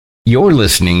You're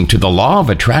listening to the Law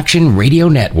of Attraction Radio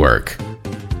Network.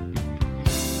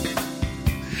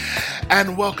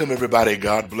 And welcome, everybody.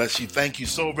 God bless you. Thank you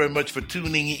so very much for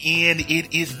tuning in.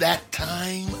 It is that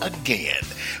time again.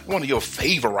 One of your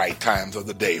favorite times of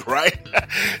the day, right?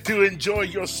 To enjoy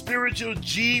your spiritual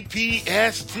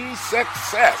GPS to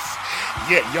success.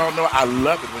 Yeah, y'all know I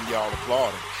love it when y'all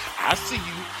applauding. I see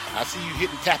you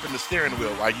tapping the steering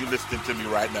wheel while you listening to me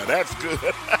right now. That's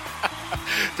good.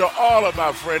 To all of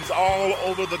my friends all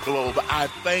over the globe, I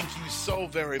thank you so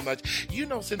very much. You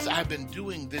know, since I've been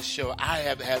doing this show, I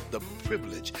have had the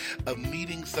privilege of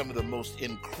meeting some of the most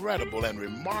incredible and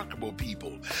remarkable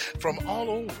people from all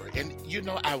over. And, you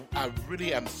know, I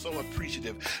really am so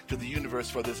appreciative to the universe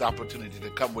for this opportunity to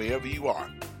come wherever you are.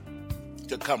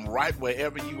 To come right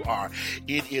wherever you are.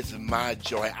 It is my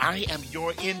joy. I am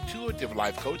your intuitive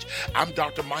life coach. I'm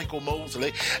Dr. Michael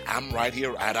Mosley. I'm right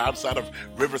here, right outside of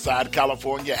Riverside,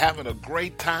 California, having a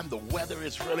great time. The weather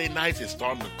is really nice. It's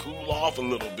starting to cool off a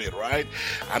little bit, right?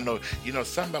 I know,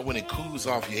 something about when it cools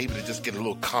off, you're able to just get a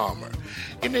little calmer.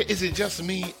 Is it just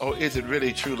me, or is it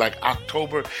really true? Like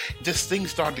October, just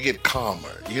things start to get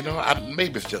calmer.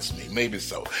 Maybe it's just me, maybe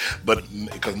so. But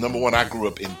because number one, I grew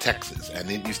up in Texas, and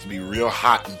it used to be real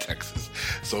hot in Texas.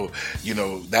 So,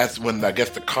 that's when I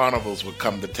guess the carnivals would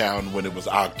come to town when it was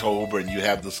October, and you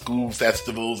have the school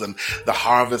festivals and the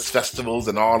harvest festivals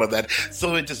and all of that.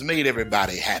 So it just made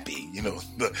everybody happy.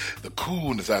 The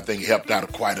coolness, I think, helped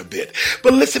out quite a bit.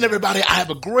 But listen, everybody, I have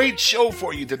a great show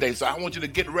for you today, so I want you to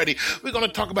get ready. We're going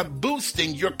to talk about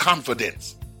boosting your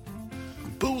confidence.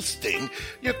 Boosting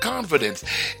your confidence.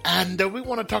 And we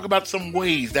want to talk about some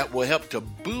ways that will help to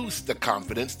boost the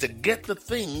confidence to get the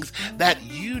things that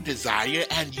you desire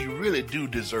and you really do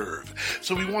deserve.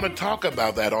 So we want to talk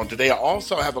about that on today. I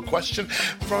also have a question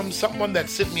from someone that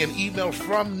sent me an email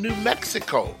from New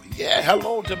Mexico. Yeah,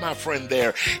 hello to my friend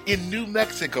there in New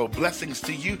Mexico. Blessings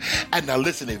to you. And now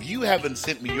listen, if you haven't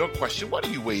sent me your question, what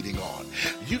are you waiting on?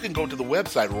 You can go to the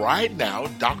website right now,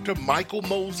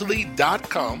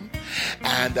 drmichaelmosley.com.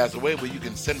 And that's a way where you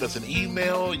can send us an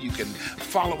email. You can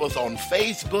follow us on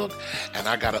Facebook. And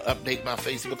I got to update my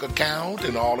Facebook account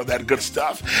and all of that good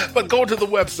stuff. But go to the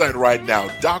website right now,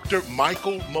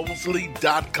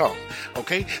 drmichaelmosley.com.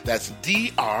 Okay? That's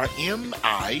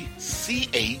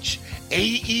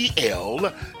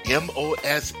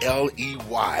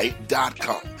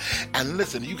DRMICHAELMOSLEY.com. And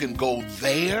listen, you can go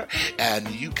there and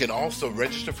you can also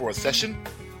register for a session.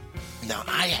 Now,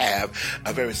 I have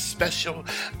a very special,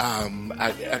 I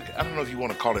don't know if you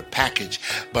want to call it package,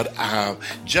 but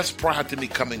just prior to me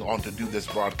coming on to do this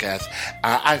broadcast,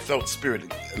 I felt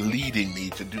Spirit leading me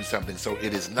to do something. So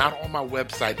it is not on my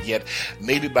website yet.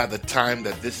 Maybe by the time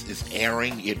that this is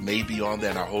airing, it may be on there,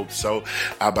 and I hope so.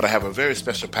 But I have a very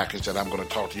special package that I'm going to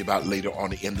talk to you about later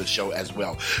on in the show as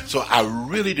well. So I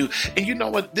really do. And you know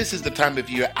what? This is the time of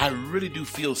year I really do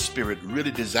feel Spirit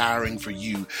really desiring for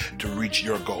you to reach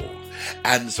your goal.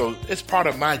 And so it's part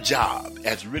of my job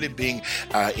as really being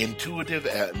intuitive,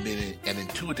 being an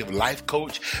intuitive life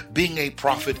coach, being a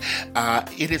prophet.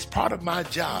 It is part of my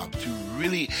job to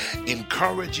really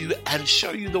encourage you and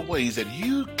show you the ways that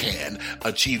you can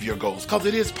achieve your goals, because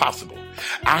it is possible.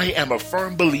 I am a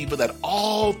firm believer that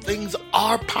all things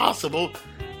are possible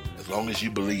as long as you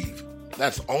believe.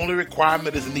 That's the only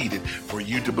requirement is needed for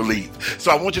you to believe.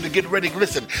 So I want you to get ready.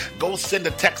 Listen, go send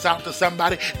a text out to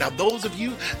somebody. Now, those of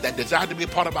you that desire to be a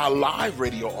part of our live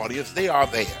radio audience, they are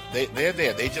there. They're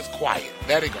there. They're just quiet.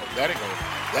 There they go. There they go.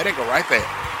 There they go right there.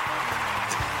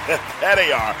 There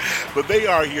they are. But they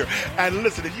are here. And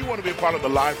listen, if you want to be a part of the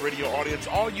live radio audience,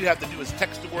 all you have to do is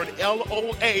text the word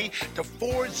LOA to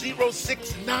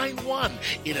 40691.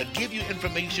 It'll give you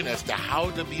information as to how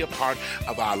to be a part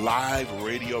of our live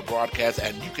radio broadcast,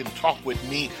 and you can talk with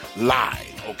me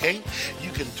live, okay? You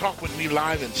can talk with me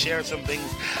live and share some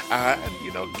things,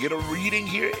 get a reading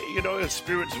here, if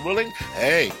Spirit's willing.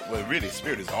 Hey, well, really,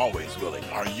 Spirit is always willing.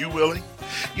 Are you willing?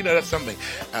 That's something.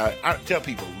 I tell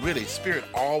people, really, Spirit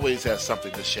always has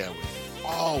something to share with you.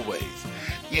 Always.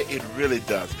 Yeah, it really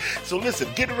does. So listen,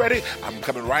 get ready. I'm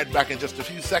coming right back in just a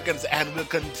few seconds, and we're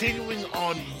continuing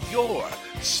on your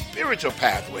spiritual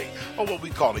pathway, or what we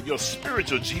call it, your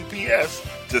spiritual GPS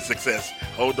to success.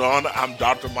 Hold on. I'm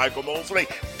Dr. Michael Mosley.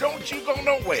 Don't you go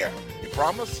nowhere. You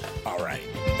promise? All right.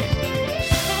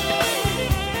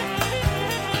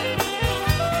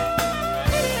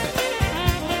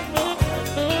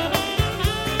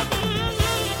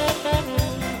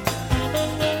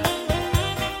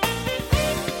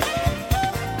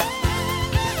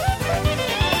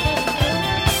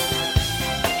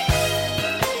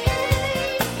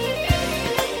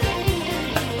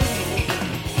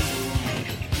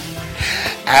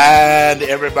 And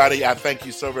everybody, I thank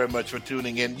you so very much for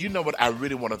tuning in. You know what? I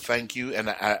really want to thank you. And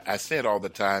I say it all the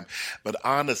time, but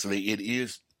honestly, it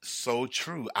is so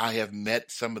true. I have met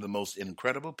some of the most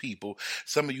incredible people.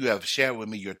 Some of you have shared with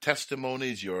me your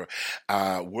testimonies, your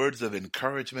words of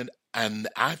encouragement. And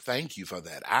I thank you for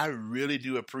that. I really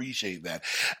do appreciate that.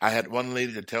 I had one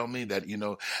lady to tell me that,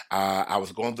 I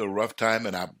was going through a rough time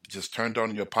and I just turned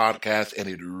on your podcast and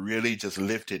it really just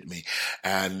lifted me.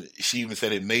 And she even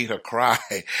said it made her cry.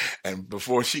 And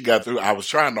before she got through, I was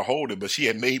trying to hold it, but she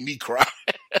had made me cry.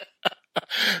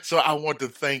 So I want to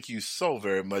thank you so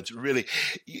very much. Really,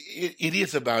 it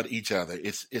is about each other.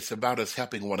 It's about us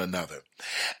helping one another.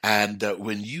 And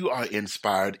when you are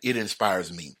inspired, it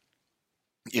inspires me.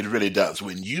 It really does.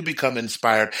 When you become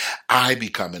inspired, I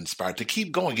become inspired to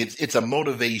keep going. It's a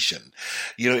motivation.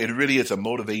 It really is a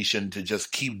motivation to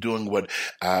just keep doing what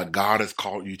God has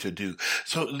called you to do.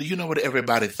 So, you know what,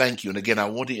 everybody, thank you. And again, I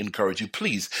want to encourage you.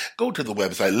 Please go to the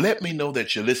website. Let me know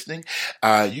that you're listening.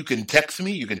 You can text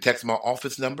me. You can text my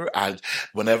office number.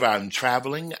 Whenever I'm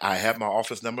traveling, I have my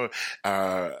office number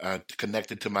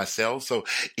connected to my cell, so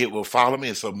it will follow me.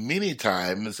 And so many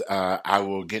times I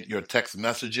will get your text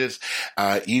messages.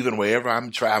 Even wherever I'm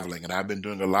traveling, and I've been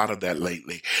doing a lot of that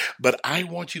lately. But I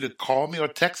want you to call me or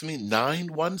text me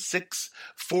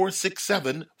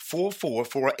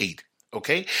 916-467-4448.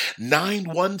 Okay?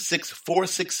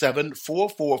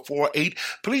 916-467-4448.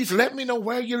 Please let me know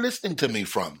where you're listening to me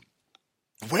from.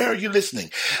 Where are you listening?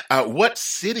 What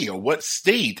city or what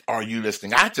state are you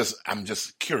listening? I'm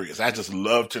just curious. I just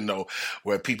love to know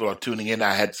where people are tuning in.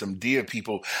 I had some dear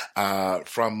people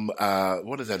from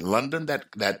London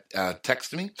that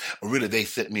texted me. Really, they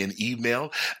sent me an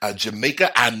email.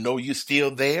 Jamaica, I know you're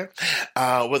still there.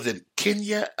 Was it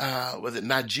Kenya? Was it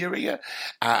Nigeria?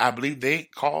 I believe they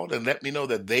called and let me know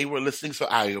that they were listening. So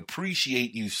I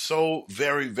appreciate you so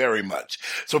very, very much.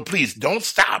 So please don't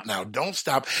stop now. Don't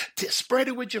stop. Spread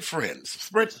it with your friends.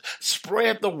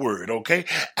 Spread the word, okay?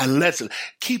 And let's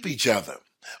keep each other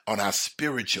on our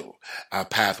spiritual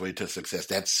pathway to success,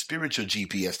 that spiritual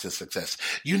GPS to success.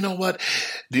 You know what?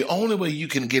 The only way you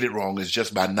can get it wrong is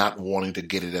just by not wanting to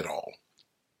get it at all.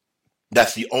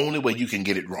 That's the only way you can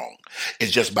get it wrong.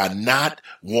 It's just by not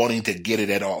wanting to get it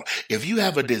at all. If you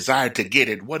have a desire to get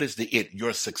it, what is the it?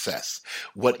 Your success.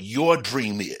 What your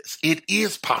dream is. It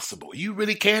is possible. You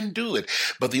really can do it.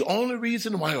 But the only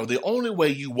reason why, or the only way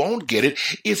you won't get it,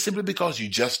 is simply because you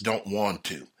just don't want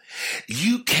to.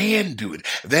 You can do it.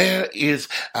 There is,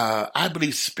 I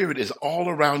believe spirit is all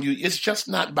around you. It's just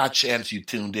not by chance you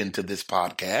tuned into this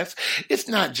podcast. It's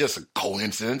not just a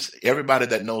coincidence. Everybody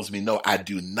that knows me know I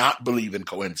do not believe in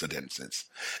coincidences.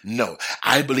 No,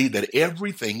 I believe that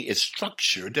everything is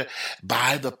structured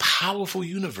by the powerful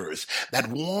universe that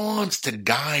wants to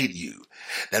guide you,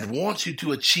 that wants you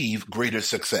to achieve greater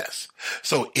success.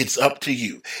 So it's up to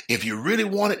you. If you really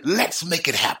want it, let's make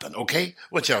it happen, okay?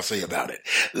 What y'all say about it?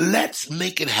 Let's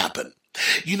make it happen.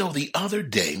 The other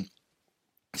day,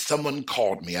 someone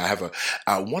called me. I have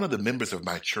one of the members of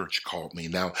my church called me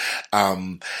now,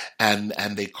 and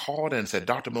they called and said,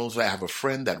 Dr. Mosley, I have a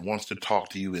friend that wants to talk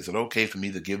to you. Is it okay for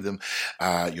me to give them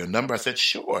your number? I said,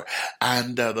 sure.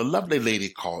 And the lovely lady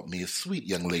called me, a sweet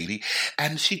young lady,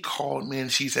 and she called me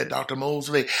and she said, Dr.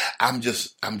 Mosley, I'm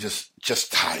just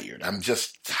tired. I'm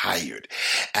just tired.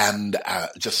 And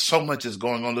just so much is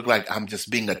going on. Look like I'm just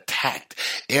being attacked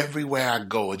everywhere I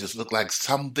go. It just looked like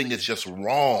something is just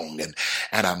wrong. And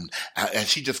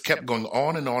she just kept going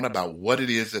on and on about what it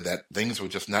is that things were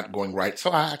just not going right. So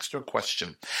I asked her a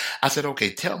question. I said,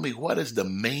 okay, tell me, what is the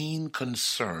main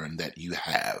concern that you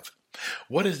have?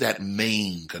 What is that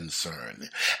main concern?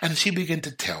 And she began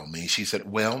to tell me. She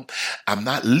said, well, I'm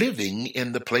not living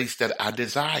in the place that I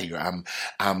desire.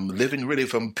 I'm living really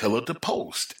from pillar to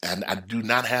post, and I do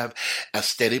not have a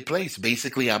steady place.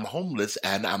 Basically, I'm homeless,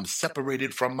 and I'm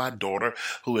separated from my daughter,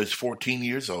 who is 14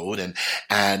 years old, and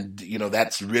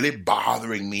that's really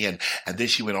bothering me. And then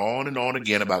she went on and on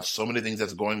again about so many things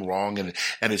that's going wrong, and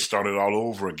it started all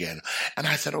over again. And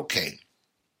I said, okay.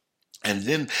 And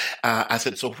then I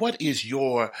said, so what is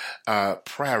your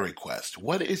prayer request?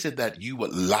 What is it that you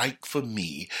would like for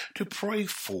me to pray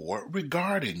for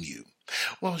regarding you?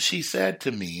 Well, she said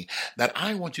to me that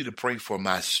I want you to pray for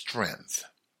my strength.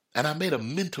 And I made a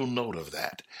mental note of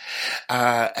that.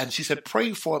 And she said,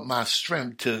 pray for my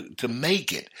strength to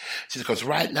make it. She said, because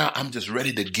right now I'm just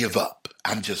ready to give up.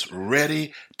 I'm just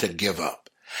ready to give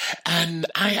up. And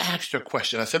I asked her a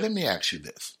question. I said, let me ask you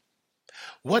this.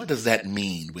 What does that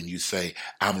mean when you say,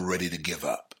 I'm ready to give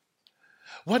up?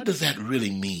 What does that really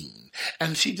mean?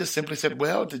 And she just simply said,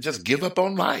 well, to just give up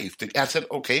on life. I said,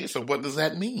 okay, so what does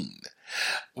that mean?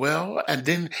 Well, and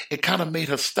then it kind of made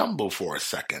her stumble for a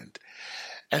second.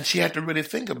 And she had to really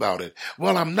think about it.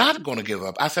 Well, I'm not going to give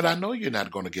up. I said, I know you're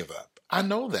not going to give up. I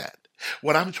know that.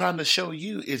 What I'm trying to show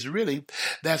you is really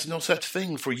there's no such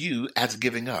thing for you as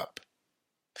giving up.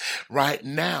 Right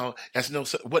now, there's no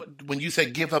what when you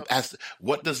say give up, as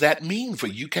what does that mean for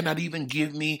you? You cannot even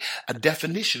give me a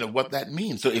definition of what that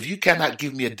means. So if you cannot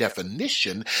give me a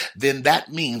definition, then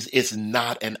that means it's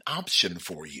not an option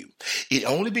for you. It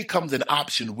only becomes an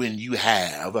option when you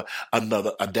have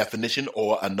a definition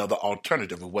or another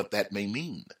alternative of what that may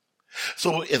mean.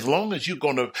 So as long as you're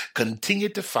going to continue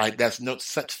to fight, there's no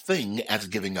such thing as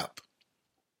giving up.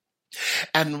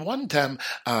 And one time,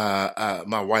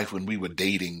 my wife, when we were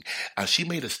dating, she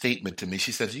made a statement to me.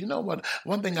 She says, you know what?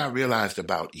 One thing I realized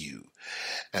about you,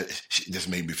 she just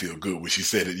made me feel good when she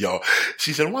said it, y'all.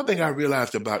 She said, one thing I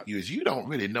realized about you is you don't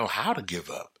really know how to give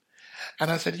up. And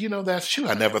I said, that's true.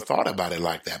 I never thought about it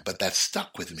like that, but that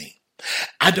stuck with me.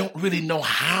 I don't really know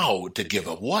how to give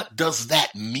up. What does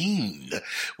that mean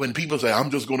when people say, I'm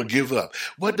just going to give up?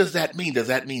 What does that mean? Does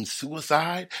that mean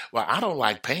suicide? Well, I don't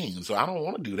like pain, so I don't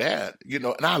want to do that.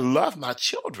 And I love my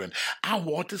children. I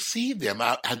want to see them.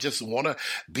 I just want to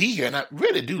be here. And I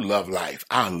really do love life.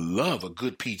 I love a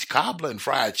good peach cobbler and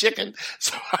fried chicken.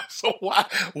 So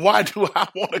why do I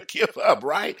want to give up,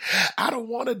 right? I don't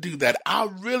want to do that. I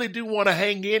really do want to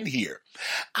hang in here.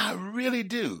 I really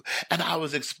do. And I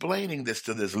was explaining this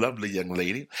to this lovely young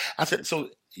lady. I said, so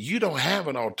you don't have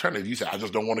an alternative. You said, I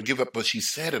just don't want to give up. But she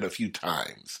said it a few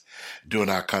times during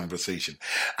our conversation.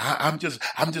 I'm just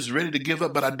ready to give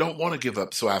up, but I don't want to give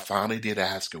up. So I finally did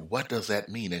ask her, what does that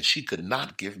mean? And she could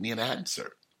not give me an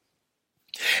answer.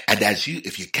 And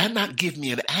if you cannot give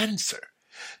me an answer,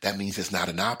 that means it's not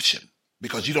an option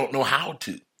because you don't know how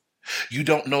to. You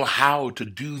don't know how to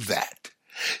do that.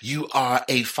 You are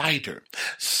a fighter.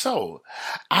 So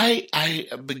I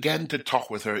began to talk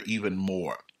with her even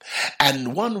more.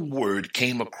 And one word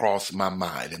came across my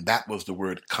mind, and that was the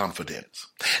word confidence.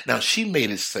 Now, she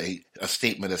made it say a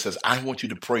statement that says, I want you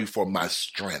to pray for my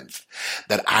strength,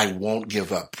 that I won't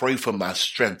give up. Pray for my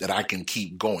strength, that I can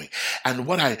keep going. And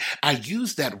what I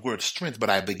used that word strength, but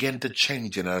I began to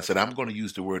change it, and I said, I'm going to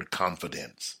use the word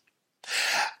confidence.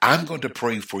 I'm going to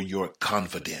pray for your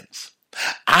confidence.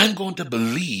 I'm going to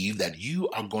believe that you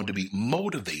are going to be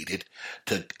motivated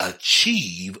to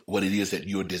achieve what it is that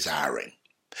you're desiring.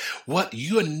 What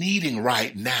you're needing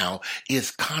right now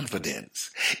is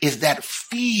confidence, is that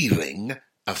feeling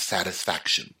of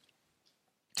satisfaction.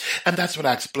 And that's what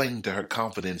I explained to her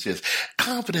confidence is.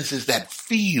 Confidence is that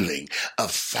feeling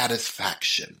of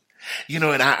satisfaction.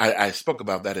 And I spoke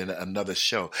about that in another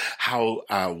show, how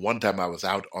one time I was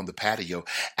out on the patio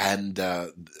and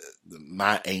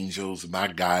my angels, my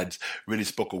guides really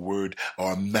spoke a word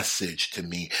or a message to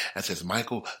me and says,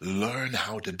 Michael, learn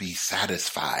how to be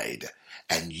satisfied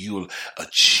and you'll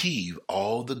achieve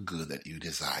all the good that you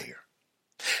desire.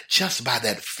 Just by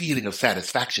that feeling of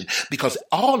satisfaction, because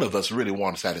all of us really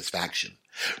want satisfaction.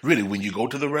 Really, when you go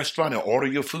to the restaurant and order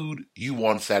your food, you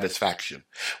want satisfaction.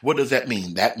 What does that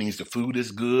mean? That means the food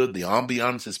is good, the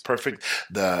ambiance is perfect,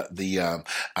 the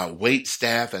wait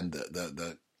staff and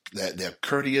they're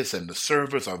courteous and the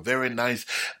servers are very nice.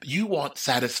 You want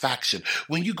satisfaction.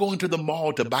 When you go into the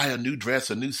mall to buy a new dress,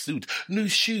 a new suit, new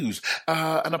shoes,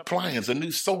 an appliance, a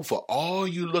new sofa, all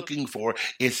you're looking for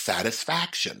is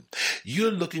satisfaction.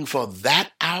 You're looking for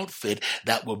that outfit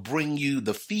that will bring you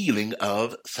the feeling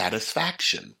of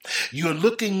satisfaction. You're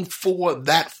looking for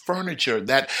that furniture,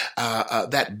 that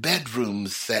bedroom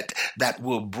set that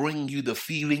will bring you the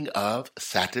feeling of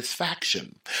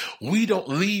satisfaction. We don't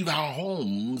leave our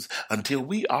homes until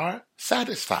we are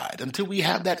satisfied, until we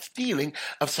have that feeling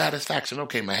of satisfaction.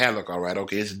 Okay, my hair look all right.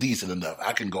 Okay, it's decent enough.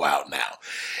 I can go out now.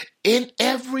 In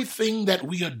everything that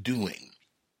we are doing,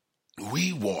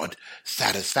 we want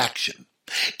satisfaction.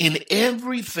 In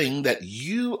everything that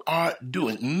you are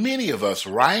doing, many of us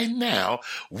right now,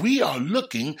 we are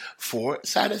looking for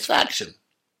satisfaction.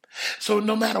 So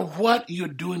no matter what you're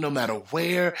doing, no matter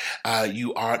where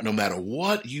you are, no matter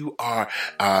what you are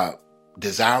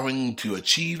desiring to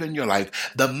achieve in your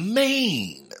life, the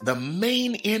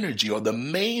main energy or the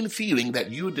main feeling that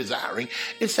you're desiring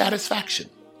is satisfaction.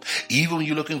 Even when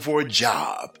you're looking for a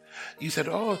job, you said,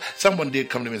 someone did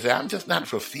come to me and say, I'm just not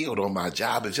fulfilled on my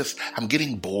job. It's just, I'm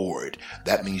getting bored.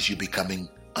 That means you're becoming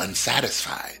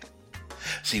unsatisfied.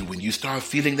 See, when you start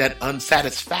feeling that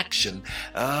unsatisfaction,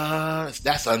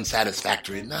 that's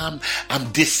unsatisfactory. Now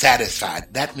I'm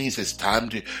dissatisfied. That means it's time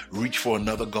to reach for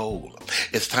another goal.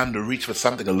 It's time to reach for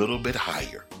something a little bit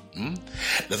higher. Hmm?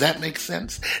 Does that make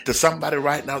sense to somebody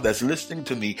right now that's listening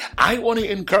to me? I want to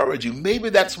encourage you. Maybe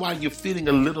that's why you're feeling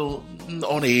a little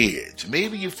on the edge.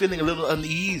 Maybe you're feeling a little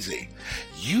uneasy.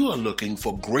 You are looking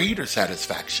for greater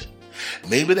satisfaction.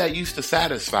 Maybe that used to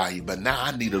satisfy you, but now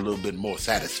I need a little bit more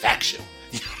satisfaction.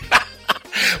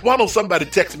 Why don't somebody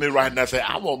text me right now and say,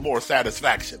 I want more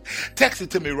satisfaction? Text it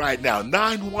to me right now,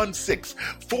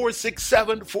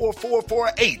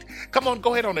 916-467-4448. Come on,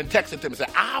 go ahead on and text it to me. Say,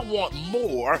 I want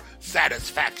more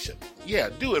satisfaction. Yeah,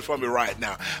 do it for me right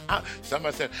now.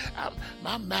 Somebody said,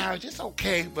 my marriage is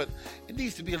okay, but it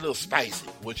needs to be a little spicy.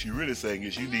 What you're really saying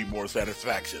is you need more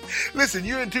satisfaction. Listen,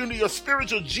 you're in tune to your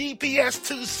spiritual GPS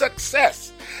to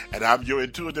success. And I'm your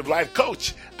intuitive life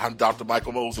coach. I'm Dr.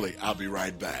 Michael Mosley. I'll be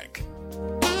right back.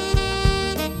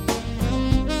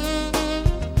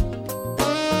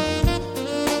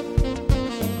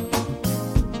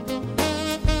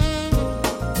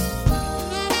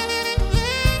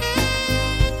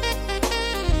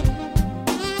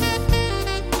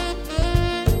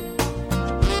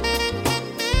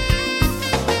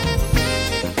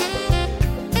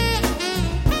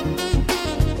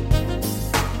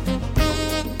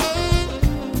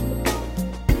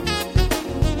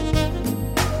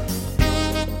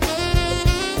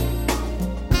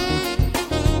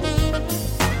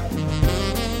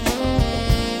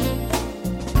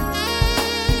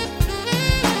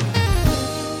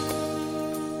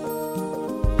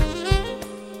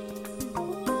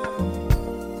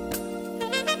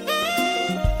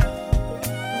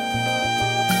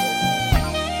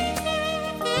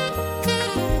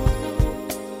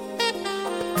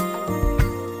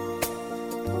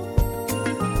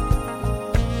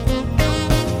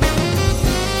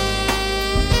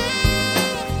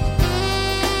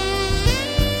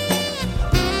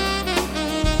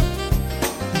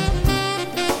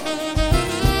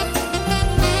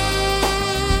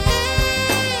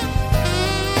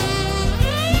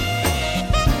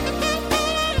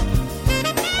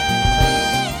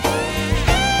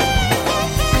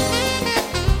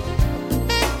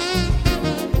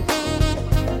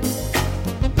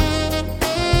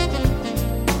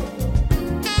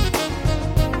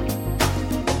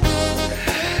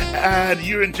 And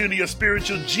you're in tune to your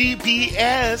spiritual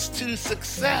GPS to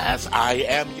success. I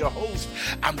am your host.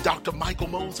 I'm Dr. Michael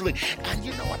Mosley. And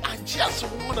you know what? I just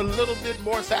want a little bit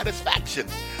more satisfaction.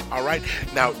 All right?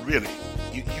 Now, really,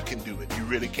 you can do it. You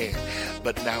really can.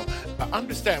 But now,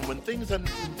 understand when things are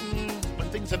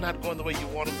not going the way you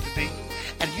want them to be.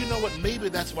 And you know what? Maybe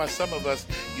that's why some of us,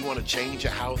 you want to change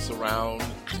your house around.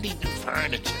 I need new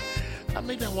furniture.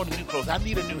 Maybe I want new clothes. I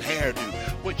need a new hairdo.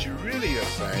 What you really are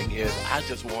saying is, I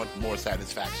just want more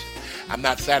satisfaction. I'm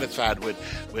not satisfied with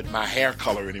my hair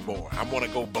color anymore. I want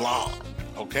to go blonde.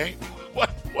 Okay?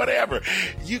 Whatever.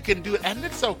 You can do it. And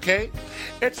it's okay.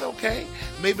 It's okay.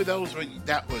 Maybe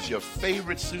that was your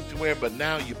favorite suit to wear, but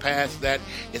now you passed that.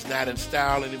 It's not in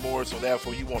style anymore, so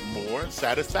therefore you want more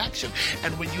satisfaction.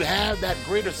 And when you have that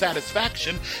greater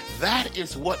satisfaction, that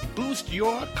is what boosts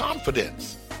your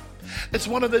confidence. It's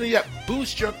one of the things that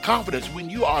boosts your confidence when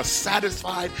you are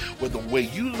satisfied with the way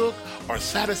you look, or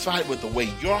satisfied with the way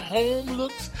your home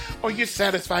looks, or you're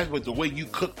satisfied with the way you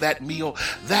cook that meal.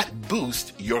 That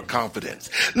boosts your confidence.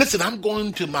 Listen, I'm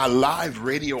going to my live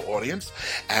radio audience,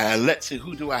 and let's see,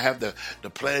 who do I have the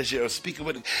pleasure of speaking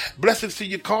with? Blessings to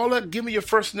you, caller. Give me your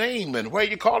first name and where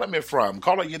you calling me from.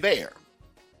 Caller, you there?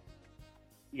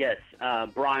 Yes,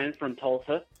 Brian from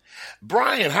Tulsa.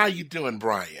 Brian, how you doing,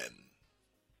 Brian?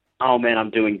 Oh, man, I'm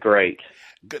doing great.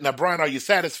 Good. Now, Brian, are you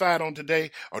satisfied on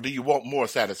today, or do you want more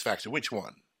satisfaction? Which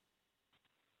one?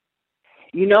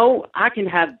 You know, I can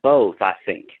have both, I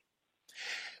think.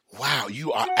 Wow,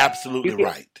 you are absolutely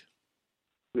right.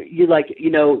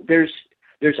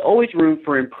 There's always room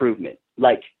for improvement.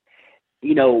 It's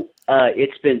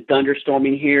been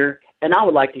thunderstorming here, and I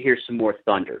would like to hear some more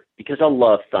thunder because I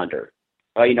love thunder.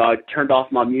 I turned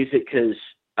off my music because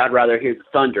I'd rather hear the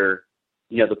thunder,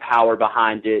 the power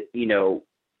behind it,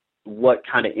 what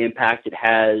kind of impact it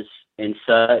has and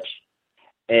such.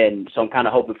 And so I'm kind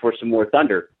of hoping for some more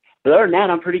thunder. But other than that,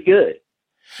 I'm pretty good.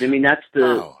 I mean, that's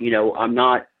I'm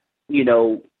not,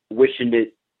 wishing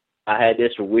that I had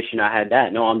this or wishing I had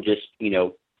that. No, I'm just,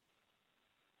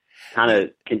 kind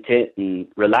of content and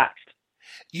relaxed.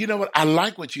 You know what? I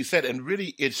like what you said, and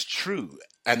really it's true.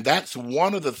 And that's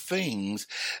one of the things,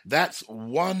 that's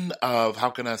one of,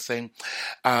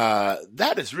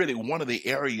 that is really one of the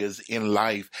areas in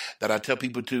life that I tell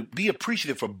people to be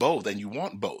appreciative for both, and you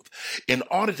want both. In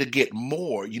order to get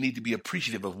more, you need to be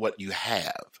appreciative of what you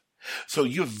have. So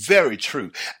you're very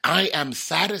true. I am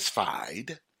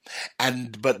satisfied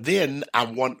But then I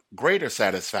want greater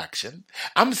satisfaction.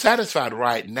 I'm satisfied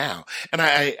right now. And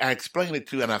I explain it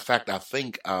to, and in fact, I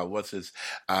think,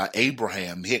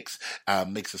 Abraham Hicks,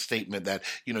 makes a statement that,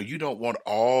 you don't want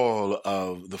all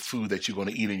of the food that you're going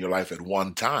to eat in your life at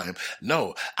one time.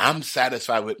 No, I'm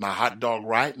satisfied with my hot dog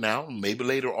right now. Maybe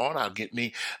later on I'll get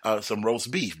me some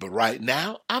roast beef, but right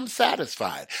now I'm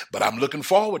satisfied. But I'm looking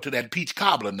forward to that peach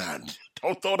cobbler now.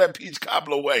 Don't throw that peach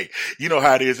cobbler away. You know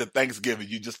how it is at Thanksgiving.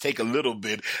 You just take a little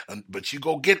bit, but you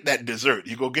go get that dessert.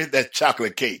 You go get that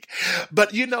chocolate cake.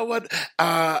 But you know what?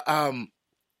 I'm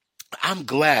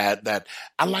glad that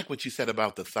I like what you said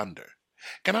about the thunder.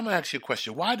 I'm going to ask you a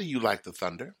question. Why do you like the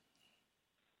thunder?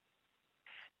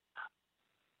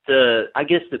 I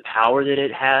guess the power that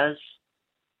it has.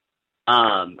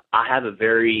 I have a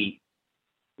very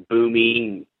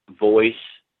booming voice.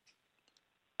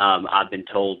 I've been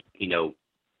told,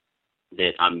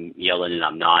 that I'm yelling and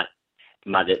I'm not.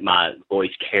 That my voice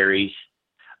carries.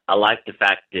 I like the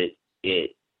fact that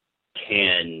it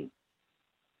can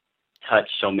touch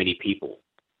so many people.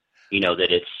 That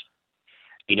it's,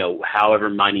 however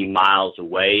many miles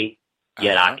away,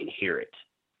 yet I can hear it.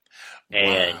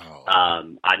 And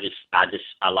Wow.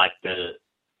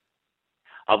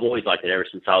 I've always liked it ever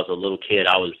since I was a little kid.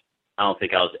 I don't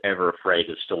think I was ever afraid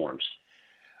of storms.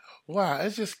 Wow,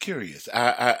 it's just curious.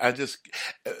 I just,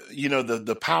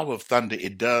 the power of thunder,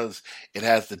 it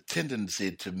has the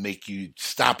tendency to make you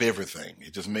stop everything.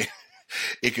 It just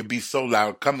it could be so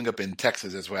loud. Coming up in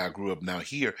Texas, that's where I grew up. Now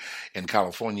here in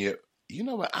California, you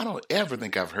know what? I don't ever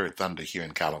think I've heard thunder here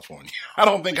in California. I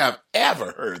don't think I've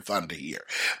ever heard thunder here.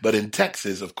 But in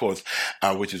Texas, of course,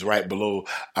 which is right below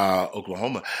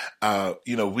Oklahoma,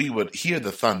 we would hear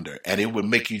the thunder and it would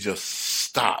make you just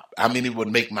stop. I mean, it would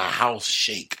make my house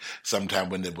shake sometime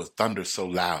when there was thunder so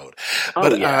loud. Oh,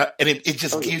 But yeah. and it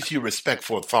just Oh, yeah. gives you respect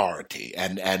for authority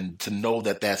and to know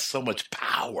that there's so much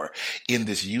power in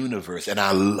this universe. And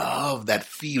I love that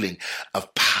feeling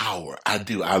of power. I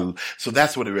do. So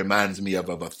that's what it reminds me of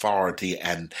authority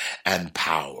and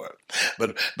power.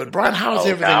 But Brian, how's Oh,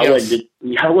 everything else?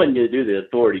 I wouldn't do the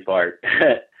authority part.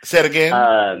 Say it again.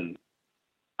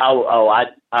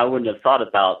 I wouldn't have thought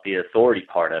about the authority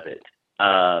part of it.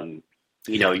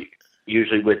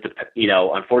 Usually with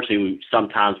unfortunately,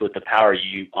 sometimes with the power,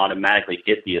 you automatically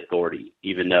get the authority,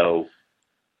 even though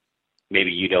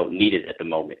maybe you don't need it at the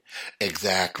moment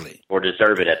Exactly. or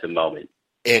deserve it at the moment.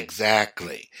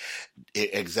 Exactly. But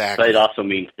Exactly. it also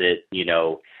means that,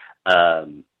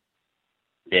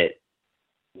 that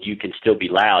you can still be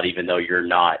loud, even though you're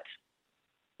not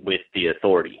with the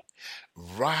authority.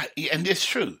 Right, and it's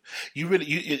true. You really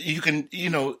you can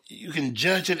you can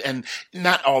judge it, and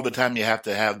not all the time you have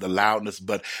to have the loudness.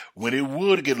 But when it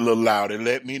would get a little loud, it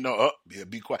let me know. Oh, yeah,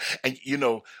 be quiet. And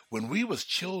when we was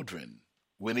children,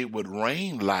 when it would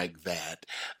rain like that,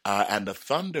 and the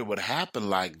thunder would happen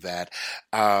like that,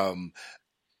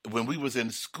 when we was in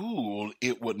school,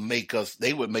 it would make us.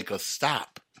 They would make us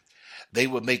stop. They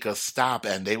would make us stop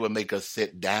and they would make us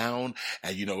sit down,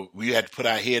 and we had to put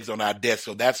our heads on our desk,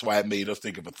 so that's why it made us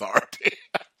think of authority.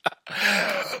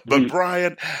 But Mm.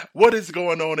 Brian, what is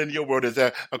going on in your world? Is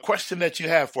there a question that you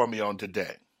have for me on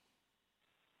today?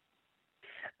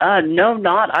 No,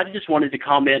 not. I just wanted to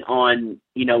comment on,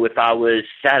 if I was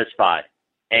satisfied.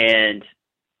 And,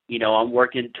 I'm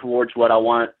working towards what I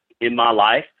want in my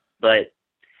life, but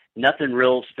nothing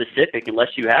real specific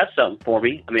unless you have something for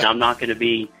me. I mean, I'm not going to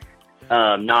be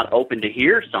not open to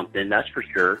hear something, that's for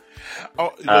sure.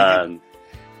 Oh,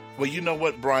 well, you know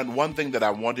what, Brian? One thing that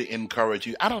I want to encourage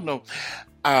you, I don't know,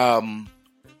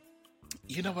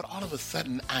 you know what? All of a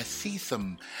sudden, I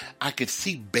could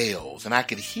see bells and I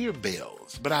could hear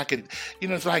bells, but I could,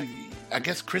 it's like, I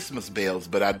guess Christmas bells,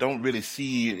 but I don't really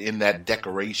see it in that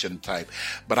decoration type.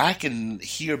 But I can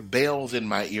hear bells in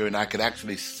my ear and I could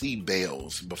actually see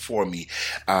bells before me.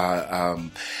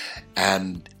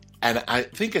 And I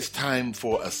think it's time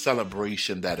for a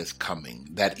celebration that is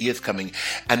coming.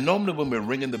 And normally when we're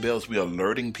ringing the bells, we're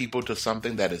alerting people to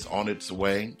something that is on its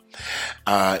way.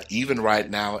 Even right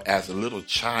now, as a little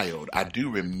child, I do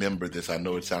remember this. I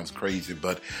know it sounds crazy,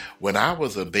 but when I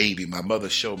was a baby, my mother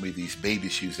showed me these baby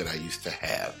shoes that I used to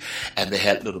have, and they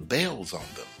had little bells on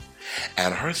them.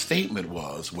 And her statement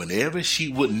was, whenever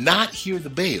she would not hear the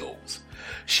bells,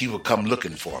 she would come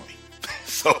looking for me.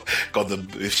 So, because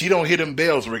if she don't hear them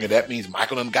bells ringing, that means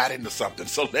Michael done got into something.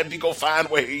 So let me go find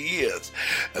where he is.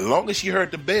 As long as she heard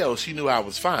the bells, she knew I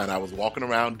was fine. I was walking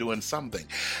around doing something.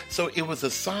 So it was a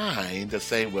sign to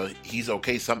say, well, he's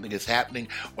okay, something is happening,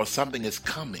 or something is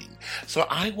coming. So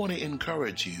I want to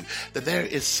encourage you that there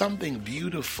is something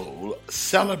beautiful,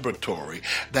 celebratory,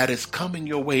 that is coming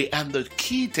your way. And the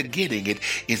key to getting it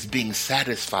is being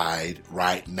satisfied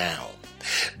right now.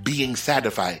 Being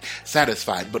satisfied.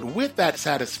 But with that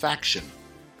satisfaction,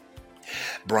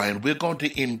 Brian, we're going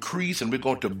to increase and we're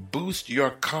going to boost your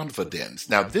confidence.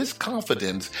 Now, this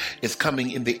confidence is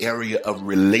coming in the area of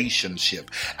relationship.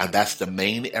 And that's the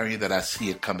main area that I see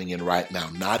it coming in right now.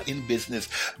 Not in business,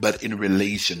 but in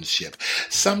relationship.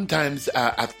 Sometimes,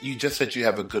 you just said you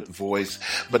have a good voice,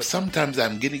 but sometimes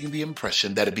I'm getting the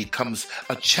impression that it becomes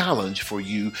a challenge for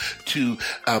you to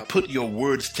put your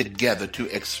words together to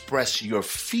express your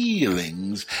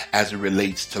feelings as it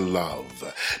relates to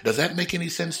love. Does that make any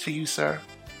sense to you, sir?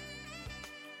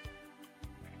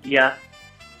 Yeah,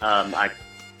 I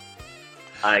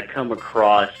come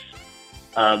across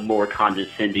more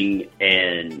condescending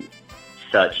and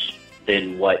such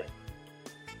than what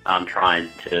I'm trying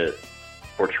to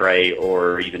portray,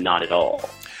 or even not at all.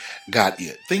 Got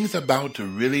you. Things about to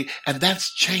really, and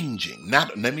that's changing.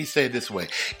 Not, let me say it this way.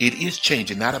 It is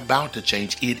changing, not about to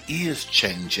change. It is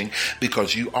changing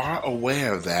because you are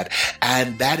aware of that.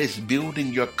 And that is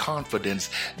building your confidence,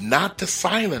 not to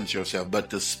silence yourself, but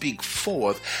to speak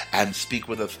forth and speak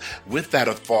with that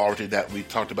authority that we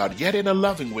talked about, yet in a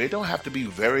loving way. It don't have to be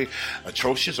very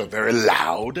atrocious or very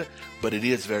loud, but it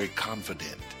is very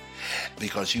confident.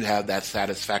 Because you have that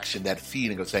satisfaction, that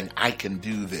feeling of saying, I can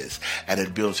do this. And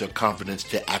it builds your confidence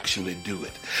to actually do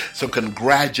it. So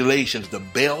congratulations. The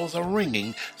bells are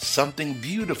ringing. Something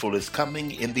beautiful is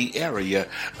coming in the area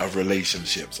of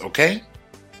relationships. Okay?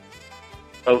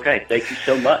 Okay, thank you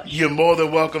so much. You're more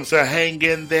than welcome, sir. Hang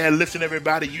in there. Listen,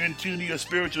 everybody, you're in tune to your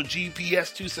spiritual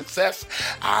GPS to success.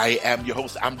 I am your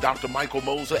host. I'm Dr. Michael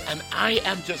Mosley, and I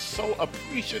am just so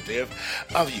appreciative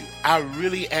of you. I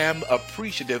really am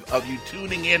appreciative of you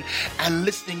tuning in and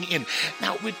listening in.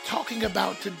 Now, we're talking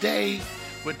about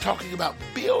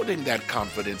building that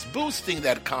confidence, boosting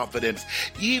that confidence,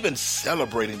 even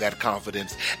celebrating that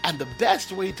confidence. And the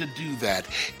best way to do that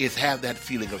is have that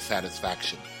feeling of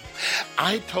satisfaction.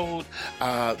 I told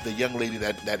the young lady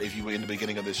that if you were in the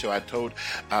beginning of the show, I told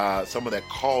someone that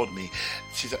called me,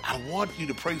 she said, I want you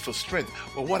to pray for strength.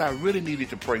 Well, what I really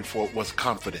needed to pray for was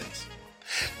confidence.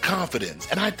 Confidence.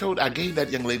 And I gave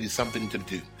that young lady something to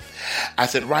do. I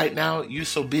said, right now, you're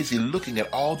so busy looking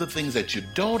at all the things that you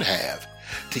don't have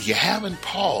till you haven't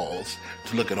paused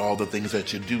to look at all the things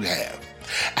that you do have.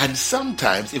 And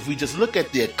sometimes if we just look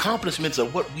at the accomplishments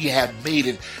of what we have made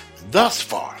it thus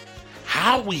far,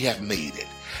 how we have made it,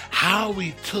 how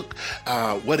we took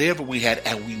whatever we had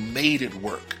and we made it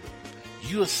work,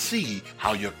 you'll see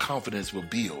how your confidence will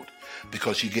build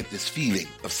because you get this feeling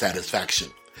of satisfaction.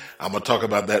 I'm going to talk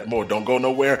about that more. Don't go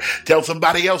nowhere. Tell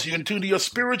somebody else you're in tune to your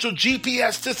spiritual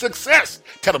GPS to success.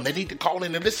 Tell them they need to call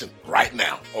in and listen right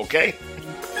now, okay?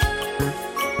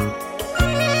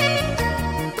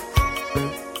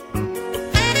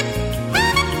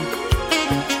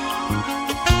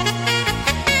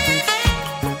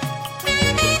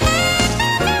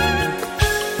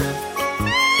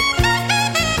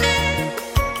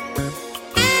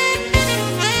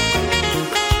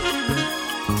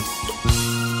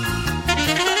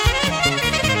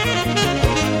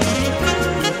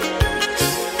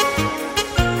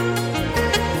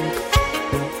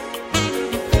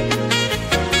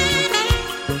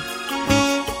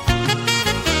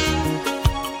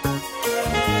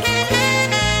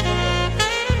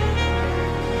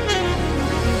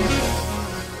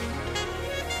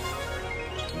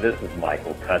 This is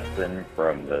Michael Cutson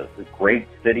from the great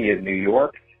city of New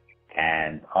York,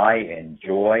 and I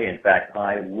enjoy, in fact,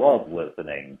 I love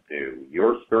listening to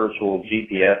your spiritual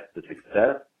GPS to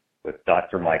success with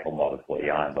Dr. Michael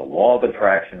Mosley on the Law of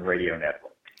Attraction Radio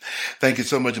Network. Thank you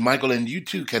so much, Michael. And you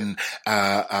too can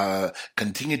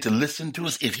continue to listen to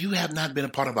us. If you have not been a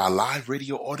part of our live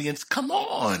radio audience, come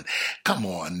on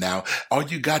now. All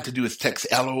you got to do is text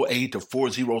LOA to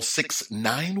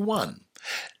 40691.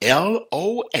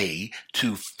 LOA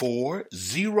to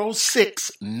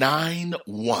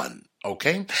 40691.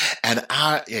 Okay. And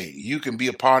you can be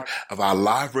a part of our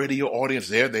live radio audience.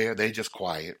 They're there. They just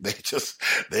quiet.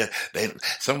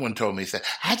 Someone told me, said,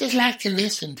 I just like to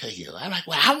listen to you. I'm like,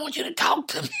 well, I want you to talk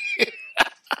to me.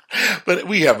 But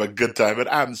we have a good time, and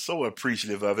I'm so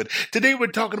appreciative of it. Today, we're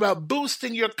talking about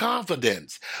boosting your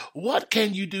confidence. What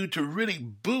can you do to really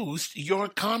boost your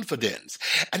confidence?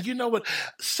 And you know what?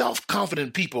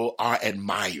 Self-confident people are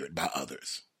admired by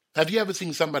others. Have you ever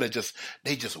seen somebody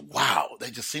wow, they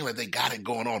just seem like they got it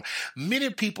going on. Many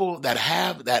people that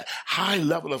have that high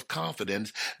level of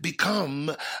confidence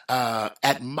become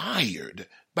admired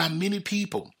by many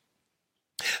people.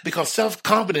 Because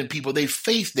self-confident people, they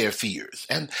face their fears,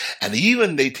 and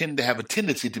even they tend to have a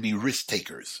tendency to be risk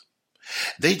takers.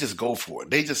 They just go for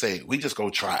it. They just say, we just go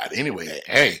try it. Anyway,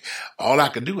 hey, all I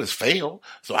can do is fail,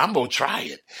 so I'm going to try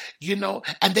it,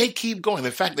 and they keep going.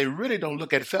 In fact, they really don't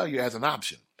look at failure as an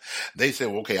option. They say,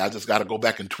 well, okay, I just got to go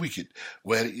back and tweak it.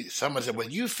 Well, somebody said, well,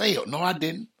 you failed. No, I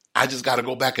didn't. I just got to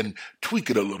go back and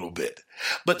tweak it a little bit.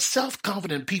 But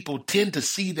self-confident people tend to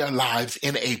see their lives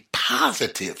in a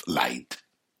positive light.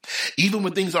 Even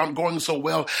when things aren't going so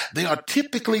well, they are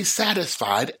typically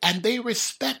satisfied and they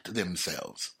respect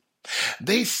themselves.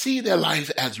 They see their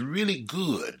life as really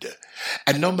good.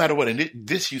 And no matter what, and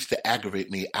this used to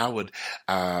aggravate me. I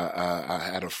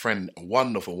had a friend, a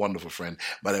wonderful, wonderful friend,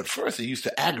 but at first it used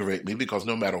to aggravate me because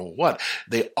no matter what,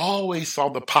 they always saw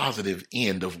the positive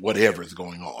end of whatever's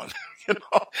going on.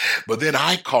 But then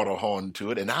I caught on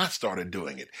to it and I started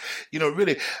doing it.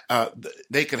 Really,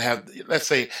 they could have, let's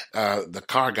say, the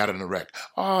car got in a wreck.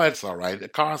 Oh, it's all right. The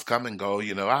cars come and go.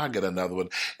 I'll get another one.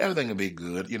 Everything will be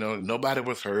good. Nobody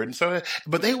was hurt. And so,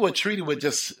 but they were treated with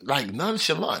just like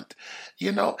nonchalant,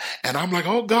 and I'm like,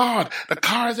 oh God, the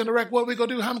car is in a wreck. What are we going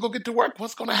to do? How am I going to get to work?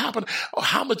 What's going to happen? Oh,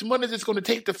 how much money is it going to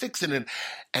take to fix it?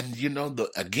 And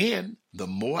again, the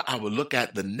more I would look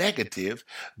at the negative,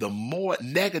 the more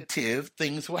negative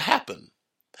things will happen.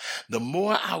 The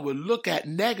more I will look at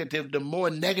negative, the more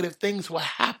negative things will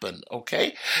happen,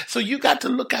 okay? So you got to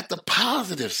look at the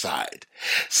positive side.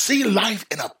 See life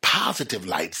in a positive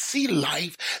light. See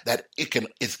life that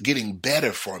it's getting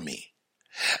better for me.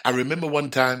 I remember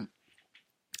one time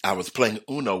I was playing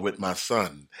Uno with my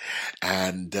son,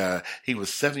 and he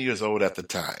was 7 years old at the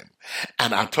time.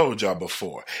 And I told y'all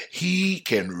before, he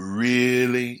can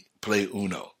really play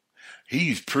Uno.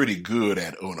 He's pretty good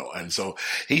at Uno. And so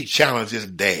he challenged his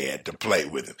dad to play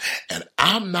with him. And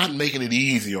I'm not making it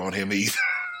easy on him either.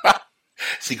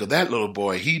 See, because that little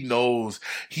boy, he knows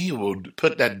he will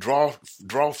put that draw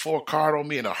 4 card on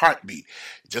me in a heartbeat.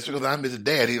 Just because I'm his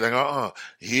dad, he's like,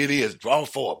 here it is, draw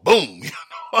 4, boom.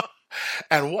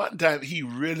 And one time he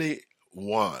really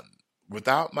won.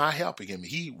 Without my helping him,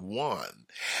 he won.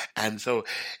 And so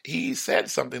he said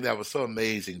something that was so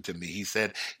amazing to me. He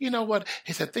said, you know what?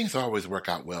 He said, things always work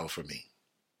out well for me.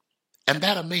 And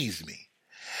that amazed me.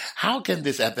 How can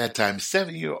this, at that time,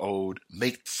 7-year-old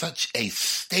make such a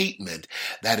statement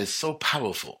that is so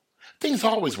powerful? Things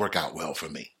always work out well for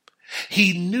me.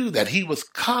 He knew that he was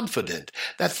confident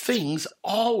that things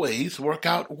always work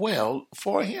out well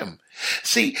for him.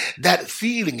 See, that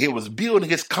feeling, it was building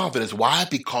his confidence. Why?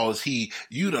 Because he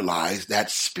utilized that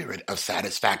spirit of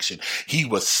satisfaction. He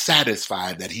was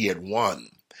satisfied that he had won.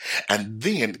 And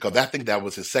then, because I think that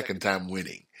was his second time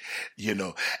winning,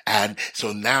 and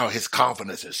so now his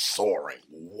confidence is soaring.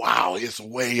 Wow, it's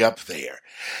way up there.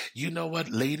 You know what,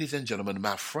 ladies and gentlemen,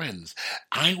 my friends,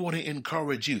 I want to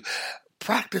encourage you.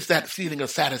 Practice that feeling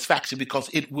of satisfaction because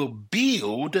it will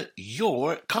build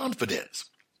your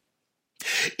confidence.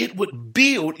 It would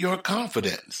build your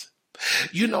confidence.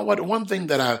 You know what? One thing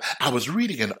that I was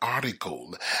reading an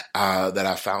article that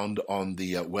I found on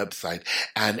the website,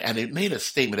 and it made a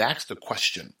statement. It asked a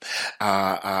question.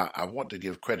 I want to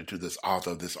give credit to this author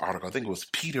of this article. I think it was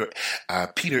Peter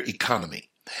Economy.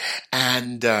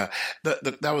 And that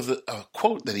was a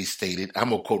quote that he stated. I'm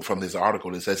going to quote from this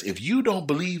article. It says, if you don't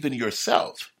believe in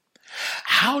yourself,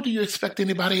 how do you expect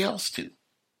anybody else to?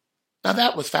 Now,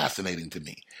 that was fascinating to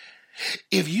me.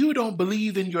 If you don't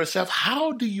believe in yourself,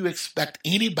 how do you expect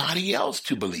anybody else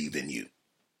to believe in you?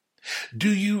 Do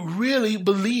you really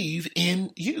believe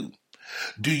in you?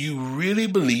 Do you really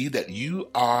believe that you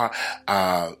are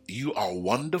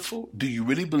wonderful? Do you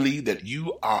really believe that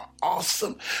you are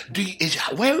awesome?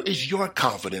 Where is your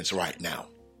confidence right now?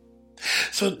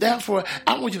 So therefore,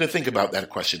 I want you to think about that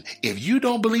question. If you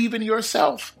don't believe in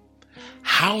yourself,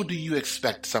 how do you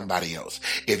expect somebody else?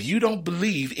 If you don't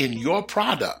believe in your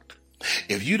product,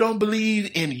 if you don't believe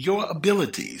in your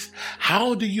abilities,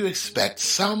 how do you expect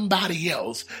somebody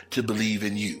else to believe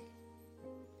in you?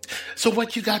 So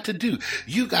what you got to do,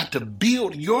 you got to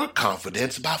build your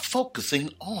confidence by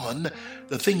focusing on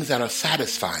the things that are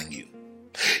satisfying you.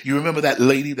 You remember that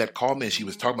lady that called me and she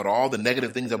was talking about all the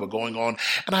negative things that were going on.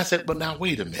 And I said, but now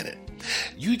wait a minute.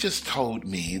 You just told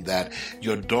me that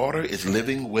your daughter is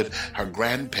living with her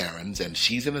grandparents and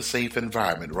she's in a safe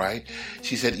environment, right?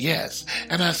 She said, yes.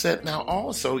 And I said, now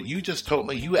also, you just told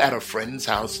me you at a friend's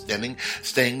house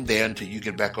staying there until you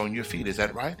get back on your feet. Is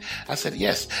that right? I said,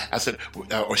 yes. I said,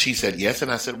 or she said, yes.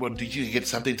 And I said, well, did you get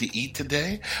something to eat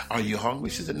today? Are you hungry?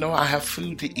 She said, no, I have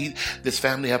food to eat. This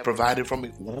family have provided for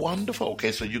me. Wonderful.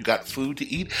 Okay, so you got food to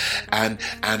eat. And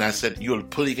I said, you're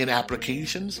putting in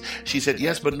applications? She said,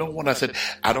 yes, but no one. I said,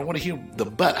 I don't want to hear the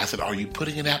but. I said, are you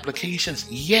putting in applications?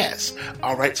 Yes.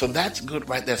 All right, so that's good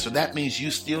right there. So that means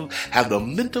you still have the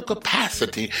mental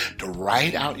capacity to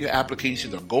write out your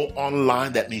applications or go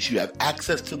online. That means you have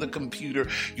access to the computer.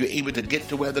 You're able to get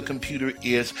to where the computer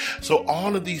is. So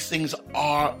all of these things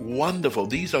are wonderful.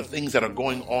 These are things that are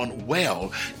going on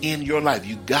well in your life.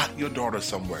 You got your daughter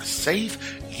somewhere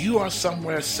safe. You are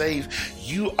somewhere safe.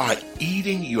 You are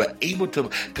eating. You are able to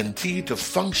continue to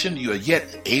function. You are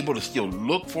yet able to still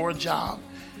look for a job.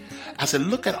 I said,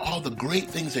 look at all the great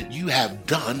things that you have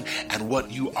done and what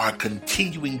you are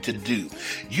continuing to do.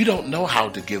 You don't know how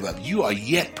to give up. You are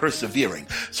yet persevering.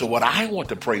 So what I want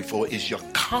to pray for is your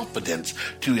confidence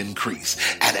to increase.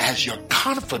 And as your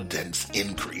confidence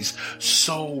increase,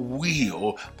 so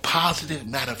will positive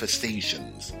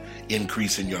manifestations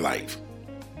increase in your life.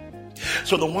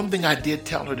 So the one thing I did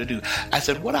tell her to do, I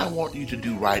said, what I want you to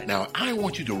do right now, I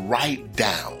want you to write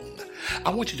down. I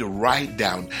want you to write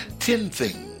down 10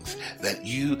 things that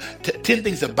 10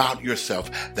 things about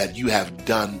yourself that you have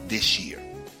done this year.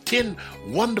 10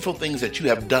 wonderful things that you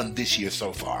have done this year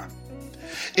so far.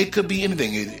 It could be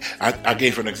anything. I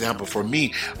gave her an example. For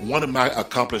me, one of my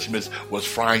accomplishments was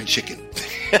frying chicken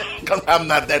because I'm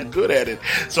not that good at it.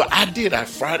 So I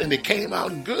fried it and it came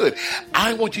out good.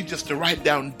 I want you just to write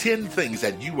down 10 things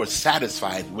that you were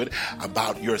satisfied with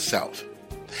about yourself.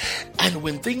 And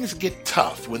when things get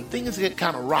tough, when things get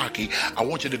kind of rocky, I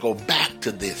want you to go back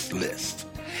to this list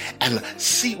and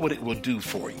see what it will do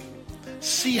for you.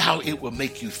 See how it will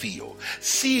make you feel.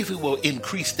 See if it will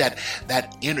increase that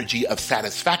energy of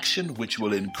satisfaction, which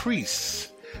will increase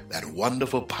that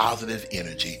wonderful positive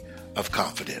energy of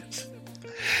confidence.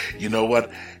 You know what?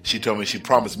 She told me, she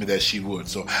promised me that she would.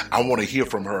 So I want to hear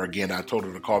from her again. I told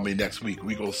her to call me next week.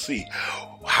 We're going to see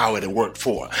how it worked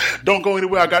for her. Don't go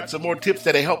anywhere. I got some more tips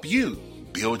that'll help you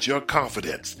build your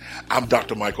confidence. I'm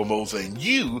Dr. Michael Mosley, and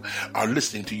you are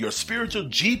listening to your spiritual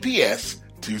GPS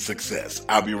to success.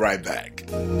 I'll be right back.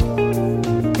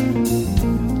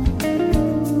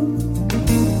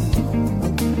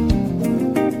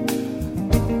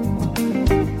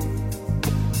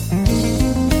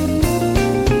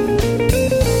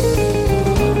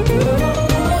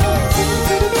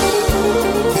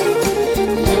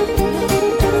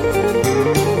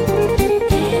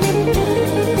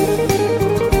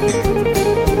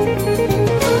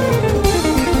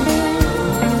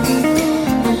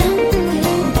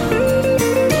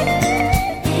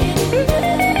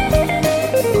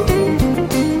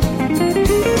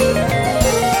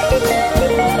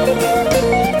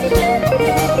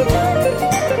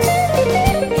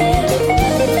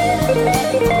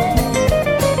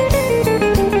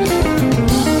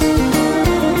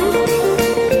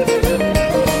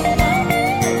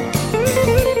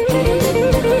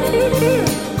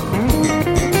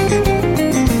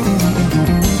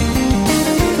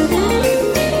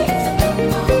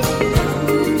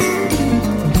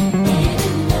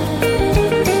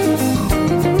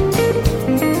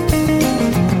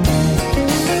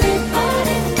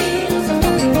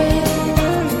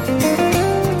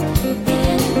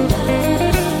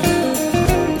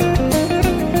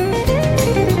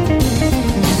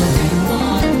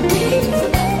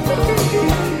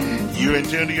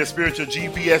 Spiritual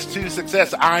GPS to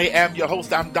success. I am your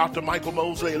host. I'm Dr. Michael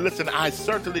Mosley. Listen, I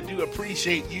certainly do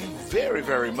appreciate you very,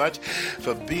 very much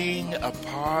for being a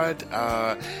part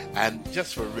and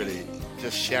just for really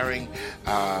just sharing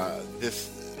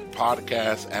this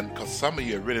podcast, and because some of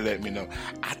you really let me know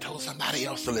I told somebody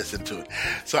else to listen to it.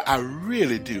 So I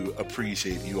really do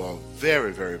appreciate you all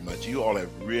very, very much. You all have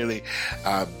really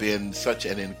been such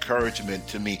an encouragement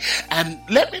to me. And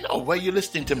let me know where you're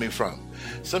listening to me from.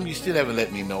 Some of you still haven't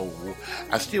let me know.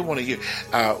 I still want to hear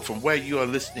from where you are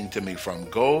listening to me from.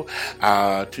 Go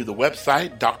to the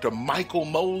website,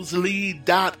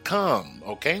 drmichaelmosley.com,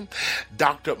 okay?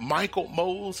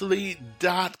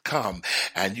 drmichaelmosley.com.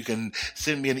 And you can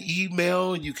send me an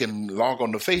email. You can log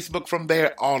on to Facebook from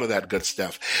there, all of that good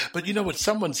stuff. But you know what?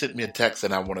 Someone sent me a text,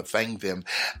 and I want to thank them.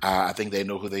 I think they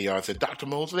know who they are. I said, Dr.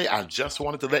 Mosley, I just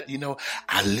wanted to let you know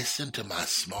I listened to my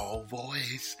small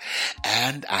voice,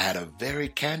 and I had a very very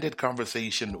candid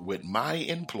conversation with my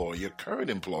employer, current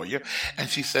employer, and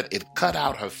she said it cut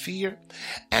out her fear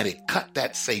and it cut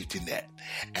that safety net.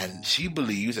 And she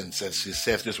believes and she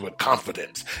says this with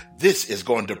confidence, this is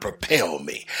going to propel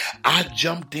me. I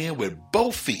jumped in with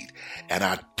both feet and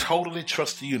I totally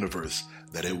trust the universe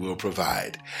that it will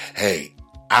provide. Hey,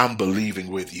 I'm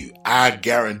believing with you. I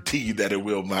guarantee you that it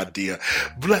will, my dear.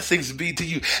 Blessings be to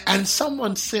you. And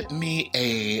someone sent me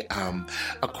a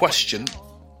question,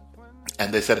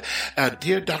 and they said,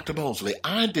 Dear Dr. Mosley,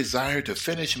 I desire to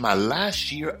finish my last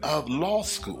year of law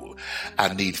school.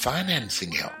 I need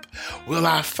financing help. Will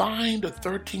I find the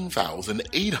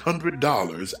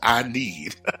 $13,800 I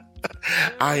need?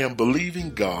 I am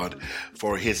believing God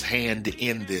for his hand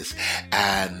in this.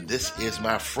 And this is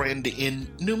my friend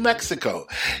in New Mexico.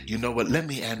 You know what? Let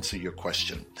me answer your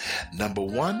question. Number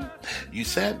one, you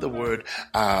said the word,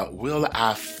 will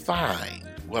I find?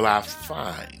 Will I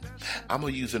find? I'm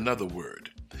going to use another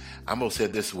word. I'm going to say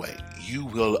it this way. You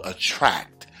will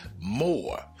attract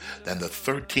more than the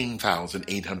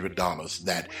 $13,800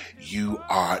 that you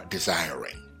are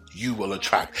desiring. You will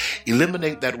attract.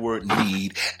 Eliminate that word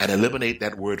need and eliminate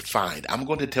that word find. I'm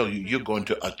going to tell you, you're going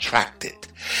to attract it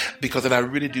because then I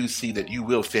really do see that you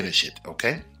will finish it,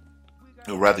 okay?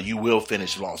 Or rather, you will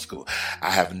finish law school. I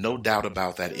have no doubt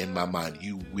about that in my mind.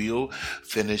 You will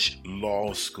finish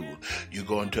law school. You're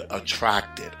going to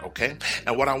attract it, okay?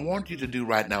 And what I want you to do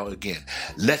right now, again,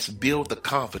 let's build the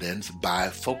confidence by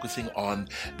focusing on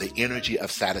the energy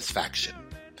of satisfaction.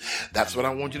 That's what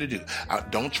I want you to do.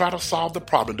 Don't try to solve the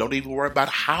problem. Don't even worry about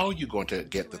how you're going to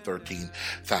get the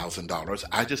 $13,000.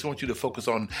 I just want you to focus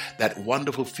on that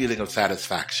wonderful feeling of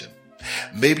satisfaction.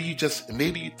 Maybe you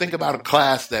think about a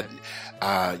class that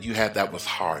you had that was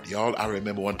hard. Y'all, I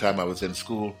remember one time I was in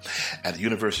school at the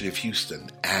University of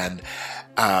Houston, and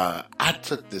I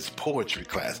took this poetry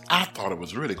class. I thought it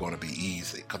was really going to be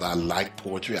easy because I like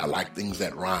poetry. I like things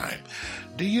that rhyme.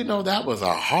 Do you know that was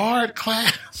a hard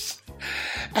class?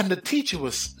 And the teacher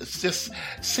was just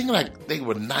singing like they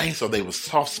were nice or they were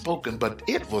soft-spoken, but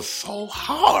it was so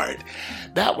hard.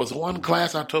 That was one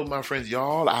class I told my friends,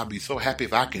 y'all, I'll be so happy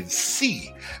if I can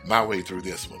see my way through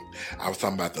this one. I was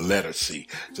talking about the letter C.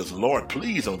 Just, Lord,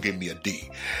 please don't give me a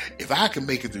D. If I can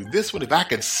make it through this one, if I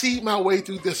can see my way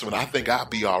through this one, I think I'll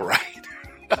be all right.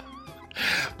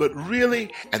 But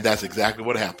really, and that's exactly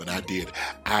what happened. I did.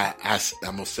 I'm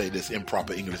going to say this in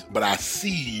proper English, but I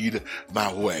C'd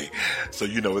my way. So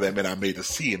you know what that meant. I made a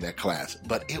C in that class.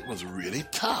 But it was really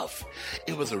tough.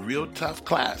 It was a real tough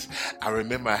class. I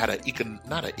remember I had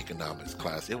not an economics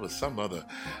class. It was some other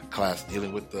class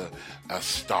dealing with the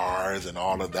stars and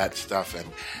all of that stuff. And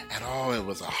it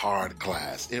was a hard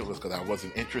class. It was because I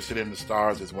wasn't interested in the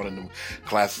stars. It's one of them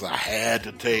classes I had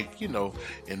to take,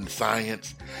 in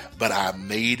science. But I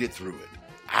made it through it.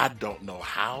 I don't know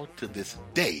how to this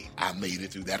day I made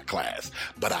it through that class,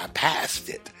 but I passed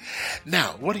it.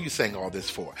 Now, what are you saying all this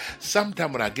for?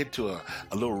 Sometime when I get to a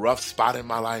little rough spot in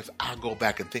my life, I go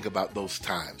back and think about those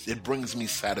times. It brings me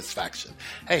satisfaction.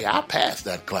 Hey, I passed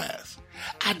that class.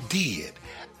 I did.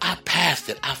 I passed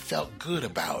it. I felt good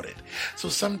about it. So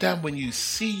sometimes when you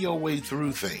see your way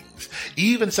through things,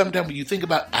 even sometimes when you think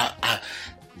about, I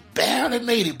barely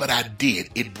made it, but I did.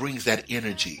 It brings that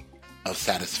energy of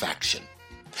satisfaction.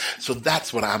 So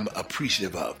that's what I'm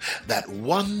appreciative of, that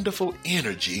wonderful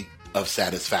energy of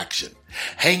satisfaction.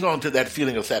 Hang on to that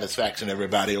feeling of satisfaction,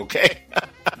 everybody, okay?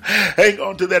 Hang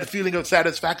on to that feeling of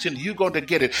satisfaction. You're going to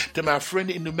get it. To my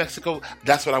friend in New Mexico,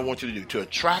 that's what I want you to do. To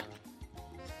attract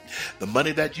the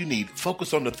money that you need,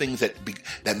 focus on the things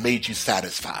that made you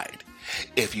satisfied.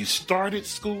 If you started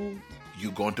school,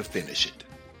 you're going to finish it.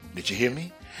 Did you hear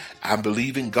me? I'm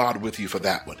believing God with you for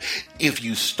that one. If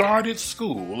you started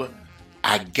school,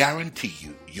 I guarantee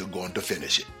you're going to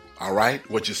finish it. All right?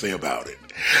 What you say about it?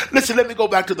 Listen, let me go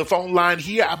back to the phone line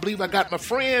here. I believe I got my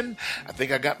friend. I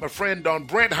think I got my friend on.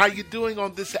 Brent, how you doing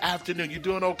on this afternoon? You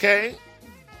doing okay?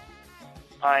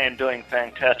 I am doing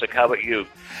fantastic. How about you?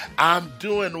 I'm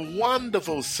doing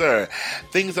wonderful, sir.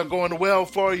 Things are going well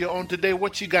for you on today.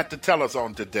 What you got to tell us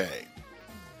on today?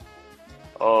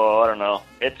 Oh, I don't know.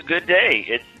 It's a good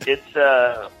day. It's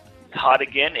hot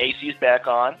again. AC's back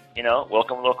on.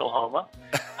 Welcome to Oklahoma.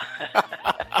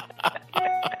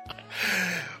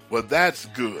 Well, that's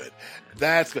good.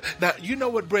 That's good. Now, you know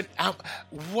what, Brent?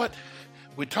 We're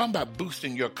talking about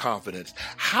boosting your confidence.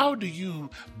 How do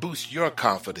you boost your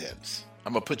confidence?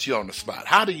 I'm going to put you on the spot.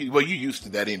 You're used to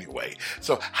that anyway.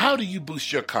 So how do you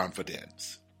boost your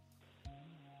confidence?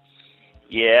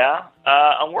 Yeah,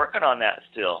 I'm working on that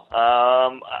still.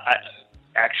 I'm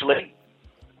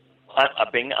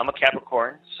a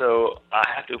Capricorn, so I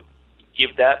have to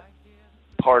give that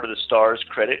part of the star's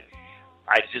credit.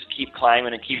 I just keep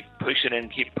climbing and keep pushing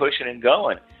and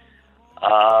going.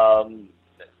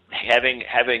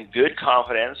 Having good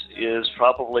confidence is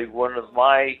probably one of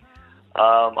my,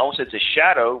 I won't say it's a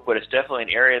shadow, but it's definitely an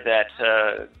area that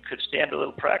could stand a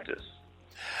little practice.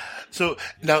 So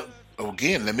now,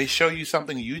 again, let me show you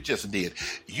something you just did.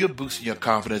 You're boosting your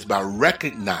confidence by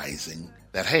recognizing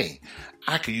that, hey,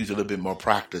 I could use a little bit more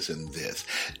practice in this.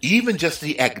 Even just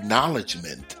the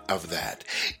acknowledgement of that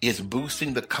is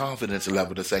boosting the confidence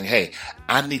level to saying, hey,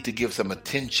 I need to give some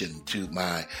attention to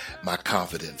my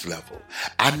confidence level.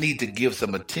 I need to give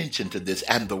some attention to this.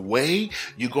 And the way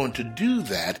you're going to do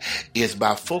that is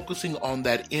by focusing on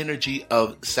that energy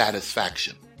of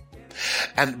satisfaction.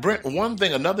 And Brent,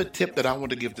 another tip that I want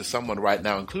to give to someone right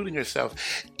now, including yourself,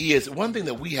 is one thing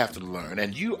that we have to learn,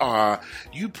 and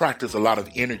you practice a lot of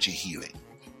energy healing.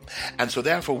 And so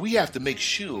therefore we have to make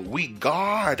sure we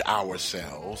guard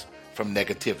ourselves from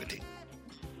negativity.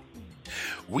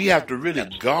 We have to really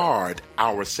guard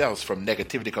ourselves from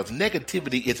negativity, because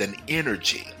negativity is an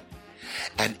energy.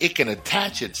 And it can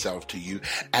attach itself to you,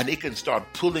 and it can start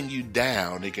pulling you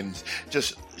down. It can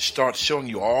just start showing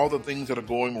you all the things that are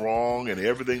going wrong and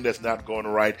everything that's not going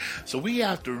right. So we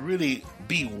have to really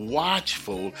be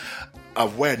watchful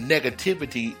of where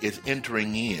negativity is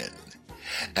entering in.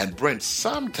 And Brent,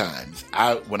 sometimes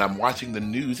when I'm watching the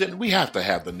news, and we have to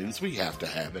have the news, we have to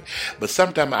have it, but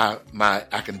sometimes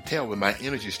I can tell when my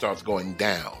energy starts going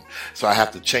down. So I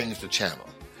have to change the channel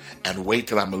and wait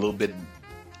till I'm a little bit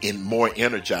more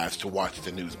energized to watch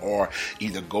the news, or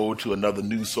either go to another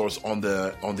news source on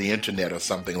the internet or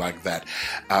something like that,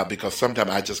 because sometimes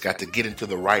I just got to get into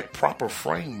the right proper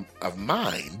frame of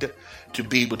mind to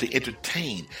be able to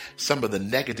entertain some of the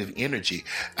negative energy.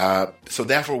 So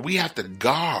therefore we have to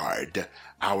guard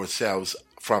ourselves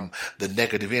from the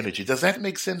negative energy. Does that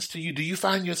make sense to you? Do you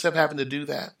find yourself having to do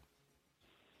that?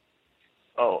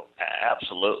 Oh,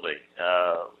 absolutely.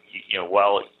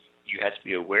 While you have to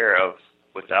be aware of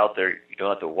what's out there, you don't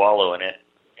have to wallow in it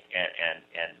and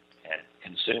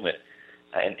consume it.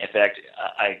 And in fact,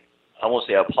 I won't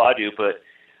say I applaud you, but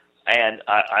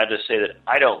I just say that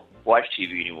I don't watch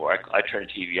TV anymore. I turned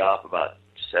the TV off about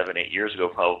 7-8 years ago,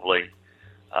 probably.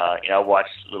 I watch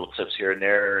little clips here and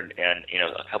there, and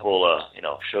a couple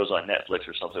shows on Netflix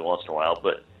or something once in a while.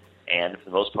 And for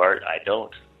the most part, I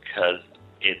don't, because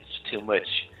it's too much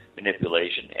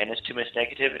manipulation and it's too much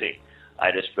negativity.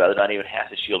 I just rather not even have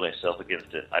to shield myself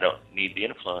against it. I don't need the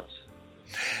influence.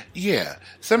 Yeah,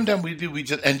 sometimes we do. We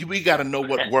got to know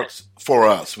what works for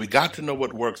us. We got to know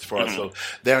what works for us. So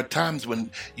there are times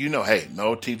when hey,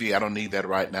 no TV. I don't need that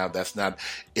right now. It's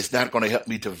not going to help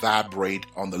me to vibrate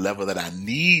on the level that I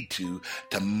need to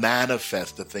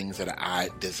manifest the things that I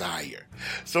desire.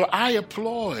 So I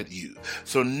applaud you.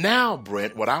 So now,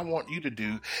 Brent, what I want you to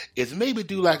do is maybe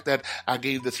do like that. I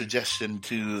gave the suggestion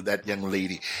to that young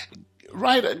lady.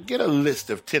 Get a list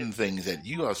of 10 things that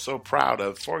you are so proud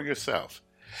of for yourself.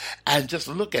 And just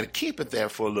look at it. Keep it there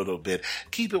for a little bit.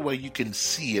 Keep it where you can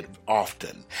see it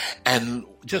often. And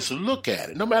just look at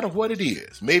it, no matter what it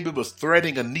is. Maybe it was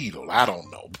threading a needle. I don't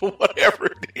know. But whatever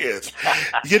it is,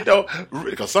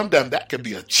 because sometimes that can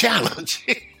be a challenge.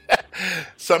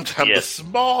 Sometimes the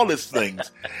smallest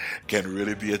things can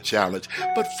really be a challenge.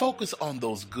 But focus on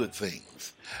those good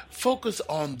things. Focus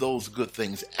on those good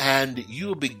things, and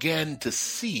you'll begin to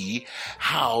see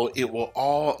how it will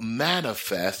all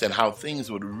manifest and how things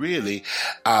would really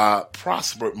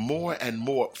prosper more and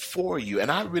more for you. And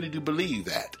I really do believe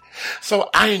that. So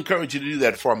I encourage you to do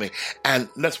that for me. And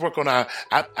let's work on I'm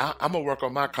going to work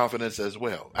on my confidence as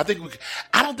well. I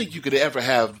don't think you could ever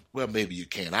have, well, maybe you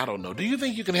can. I don't know. Do you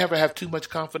think you can ever have too much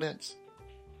confidence?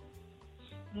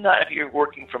 Not if you're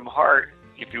working from heart.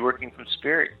 If you're working from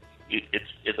spirit,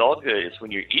 it's all good. It's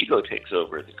when your ego takes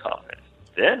over the confidence.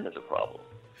 Then there's a problem.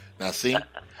 Now, see,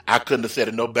 I couldn't have said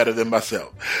it no better than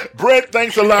myself. Brent,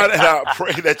 thanks a lot, and I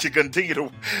pray that you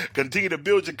continue to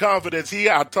build your confidence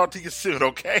here. I'll talk to you soon,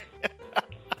 okay?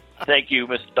 Thank you,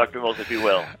 Mr. Dr. Mosley. Be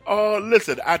well. Oh,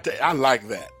 listen, I like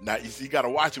that. Now, you got to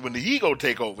watch it when the ego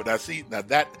take over. Now, see,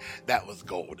 that was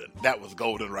golden. That was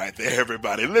golden right there,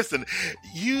 everybody. Listen,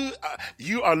 you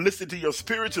are listening to your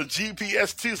spiritual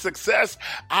GPS to success.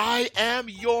 I am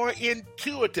your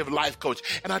intuitive life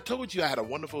coach. And I told you I had a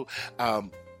wonderful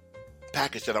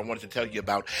package that I wanted to tell you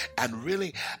about. And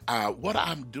really, what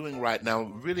I'm doing right now,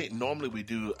 really, normally we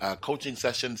do coaching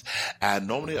sessions, and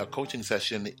normally a coaching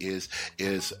session is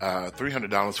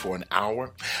 $300 for an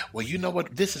hour. Well, you know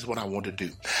what? This is what I want to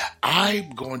do.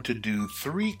 I'm going to do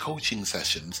 3 coaching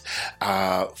sessions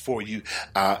for you.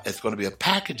 It's going to be a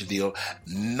package deal,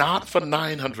 not for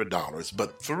 $900,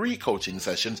 but 3 coaching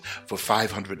sessions for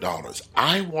 $500.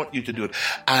 I want you to do it.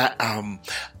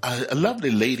 A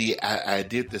lovely lady I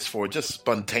did this for, just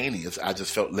spontaneous. I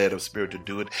just felt led of spirit to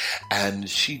do it, and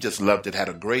she just loved it, had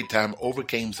a great time,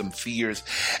 overcame some fears,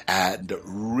 and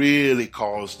really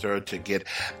caused her to get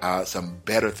some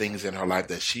better things in her life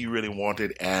that she really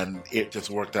wanted, and it just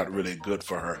worked out really good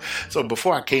for her. So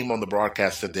before I came on the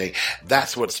broadcast today,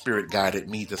 that's what spirit guided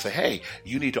me to say, hey,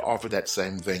 you need to offer that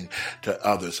same thing to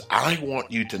others. I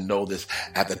want you to know this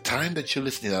at the time that you're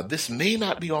listening. Now, this may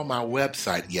not be on my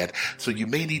website yet, so you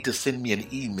may need to send me an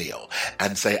email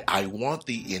and say, I want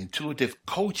the intuitive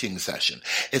coaching session.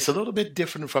 It's a little bit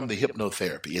different from the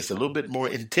hypnotherapy. It's a little bit more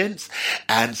intense,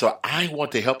 and so I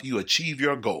want to help you achieve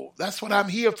your goal. That's what I'm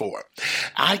here for.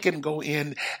 I can go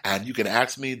in and you can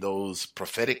ask me those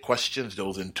prophetic questions,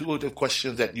 those intuitive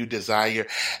questions that you desire,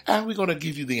 and we're going to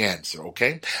give you the answer,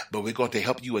 okay? But we're going to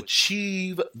help you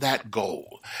achieve that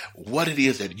goal, what it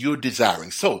is that you're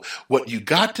desiring. So what you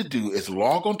got to do is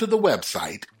log onto the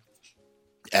website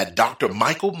at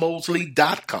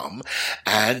drmichaelmosley.com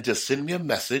and just send me a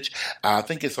message. I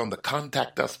think it's on the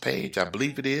contact us page. I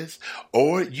believe it is.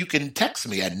 Or you can text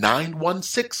me at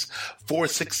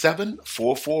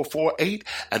 916-467-4448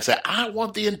 and say, I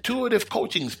want the intuitive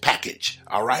coaching package.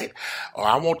 All right. Or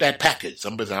I want that package.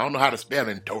 Somebody says, I don't know how to spell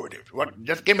intuitive. What?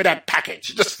 Just give me that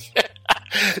package.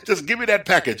 Just give me that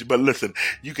package. But listen,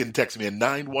 you can text me at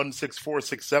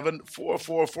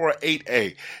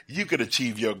 916-467-4448. You can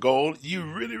achieve your goal. You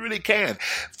really, really can.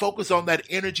 Focus on that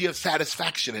energy of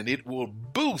satisfaction, and it will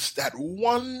boost that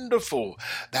wonderful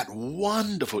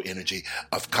energy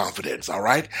of confidence. All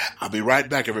right? I'll be right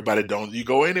back, everybody. Don't you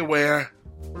go anywhere.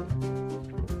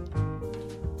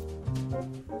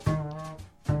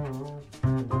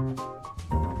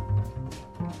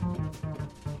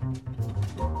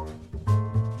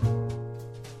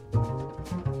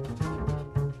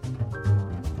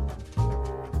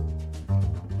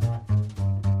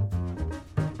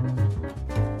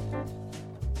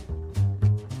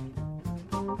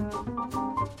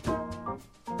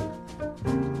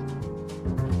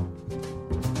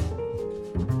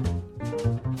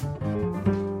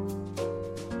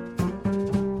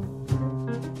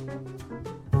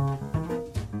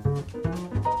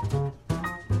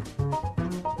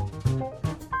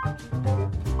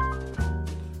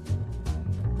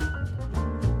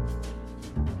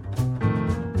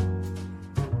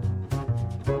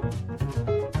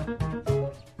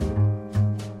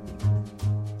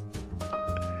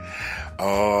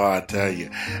 Oh, I tell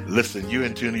you, listen, you're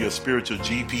in tune to your spiritual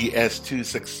GPS to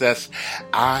success.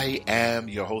 I am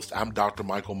your host. I'm Dr.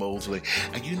 Michael Mosley.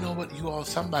 And you know what? You all,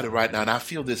 somebody right now, and I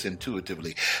feel this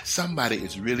intuitively, somebody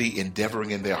is really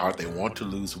endeavoring in their heart. They want to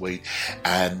lose weight,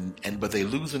 but they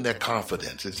losing their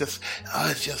confidence. It's just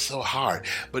so hard.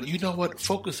 But you know what?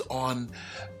 Focus on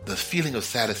the feeling of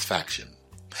satisfaction.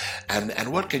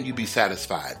 And what can you be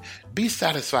satisfied? Be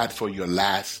satisfied for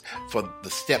the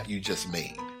step you just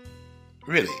made.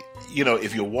 Really,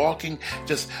 if you're walking,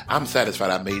 I'm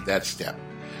satisfied I made that step.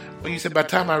 Well, you said, by the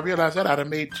time I realized that, I'd have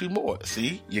made 2 more.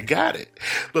 See, you got it.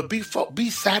 But be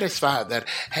satisfied that,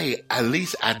 hey, at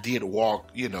least I did walk,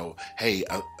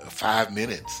 5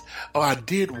 minutes. Or I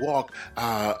did walk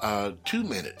 2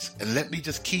 minutes, and let me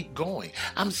just keep going.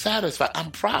 I'm satisfied. I'm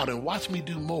proud, and watch me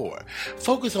do more.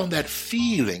 Focus on that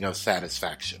feeling of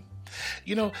satisfaction.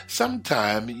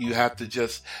 Sometimes you have to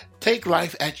just take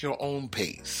life at your own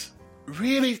pace.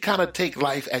 Really kind of take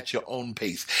life at your own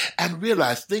pace and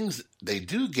realize things, they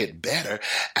do get better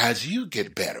as you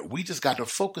get better. We just got to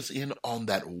focus in on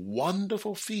that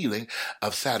wonderful feeling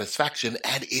of satisfaction,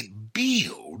 and it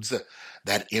builds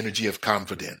that energy of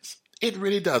confidence. It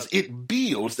really does. It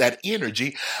builds that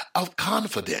energy of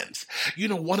confidence.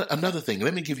 Another thing,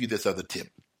 let me give you this other tip.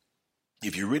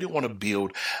 If you really want to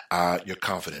build your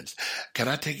confidence, can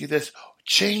I tell you this?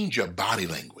 Change your body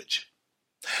language.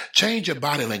 Change your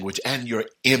body language and your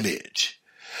image.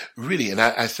 Really, and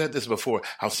I said this before,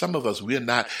 how some of us, we're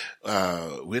not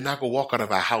going to walk out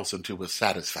of our house until we're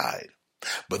satisfied.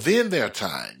 But then there are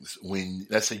times when,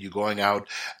 let's say, you're going out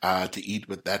to eat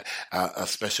with that a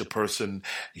special person.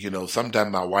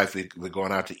 Sometimes my wife, we're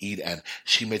going out to eat, and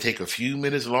she may take a few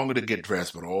minutes longer to get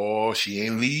dressed, but she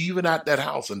ain't leaving out that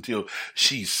house until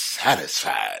she's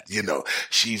satisfied.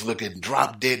 She's looking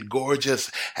drop dead gorgeous.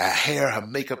 Her hair, her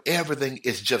makeup, everything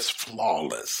is just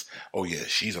flawless. Oh yeah,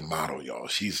 she's a model, y'all.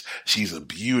 She's a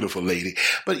beautiful lady.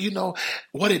 But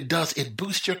what it does, it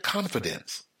boosts your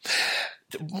confidence.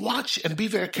 Watch and be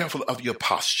very careful of your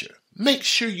posture. Make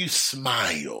sure you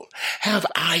smile. Have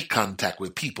eye contact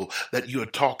with people that you're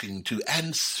talking to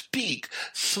and speak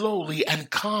slowly and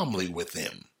calmly with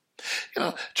them.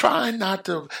 Try not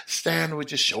to stand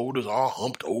with your shoulders all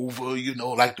humped over,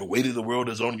 like the weight of the world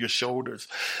is on your shoulders.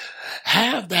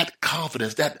 Have that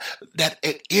confidence, that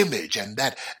image and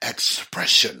that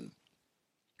expression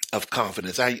of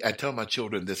confidence. I tell my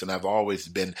children this, and I've always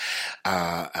been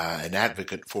an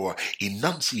advocate for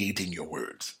enunciating your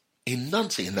words.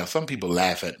 Enunciate. Now, some people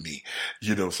laugh at me.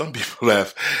 Some people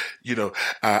laugh.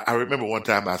 I remember one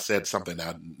time I said something.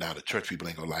 Now the church people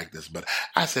ain't gonna like this, but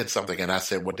I said something, and I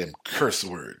said what them curse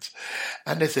words.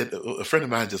 And they said, a friend of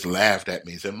mine just laughed at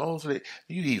me and said, "Mosley,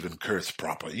 you even curse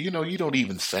proper. You don't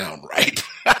even sound right."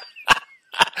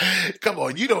 Come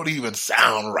on, you don't even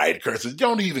sound right, curses.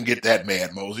 Don't even get that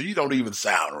mad, Mosley. You don't even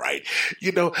sound right.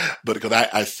 But because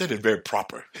I said it very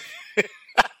proper.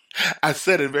 I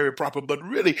said it very proper, but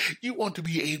really, you want to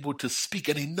be able to speak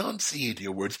and enunciate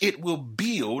your words. It will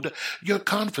build your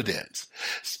confidence.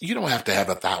 You don't have to have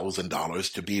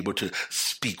 $1,000 to be able to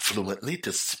speak fluently,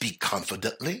 to speak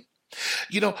confidently.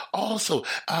 Also,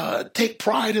 take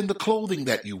pride in the clothing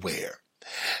that you wear.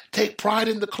 Take pride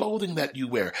in the clothing that you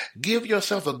wear. Give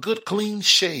yourself a good clean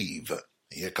shave.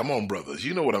 Yeah, come on, brothers.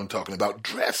 You know what I'm talking about.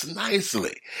 Dress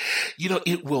nicely.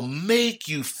 It will make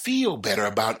you feel better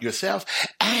about yourself,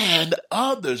 and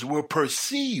others will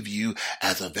perceive you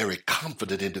as a very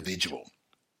confident individual.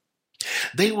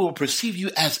 They will perceive you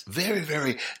as very,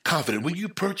 very confident. When you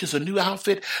purchase a new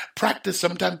outfit, practice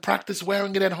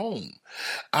wearing it at home.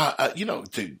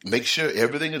 To make sure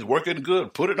everything is working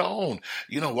good, put it on,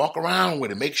 walk around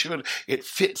with it, make sure it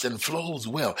fits and flows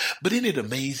well. But isn't it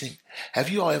amazing? Have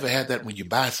you all ever had that when you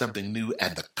buy something new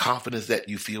and the confidence that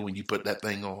you feel when you put that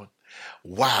thing on?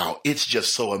 Wow, it's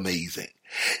just so amazing.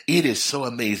 It is so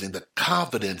amazing, the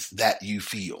confidence that you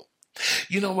feel.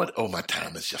 You know what? Oh, my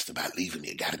time is just about leaving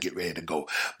me. I got to get ready to go.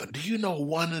 But do you know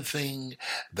one thing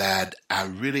that I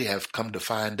really have come to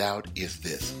find out is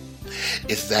this?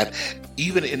 Is that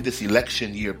even in this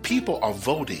election year, people are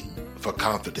voting for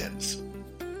confidence.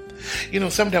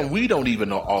 Sometimes we don't even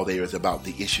know all there is about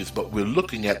the issues, but we're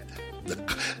looking at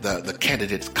the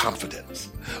candidate's confidence.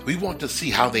 We want to see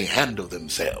how they handle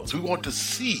themselves. We want to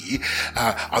see,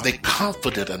 are they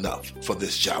confident enough for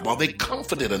this job? Are they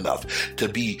confident enough to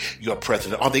be your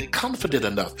president? Are they confident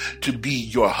enough to be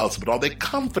your husband? Are they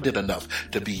confident enough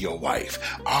to be your wife?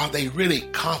 Are they really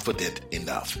confident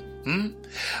enough?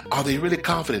 Are they really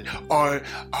confident? Or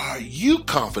are you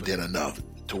confident enough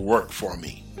to work for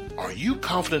me? Are you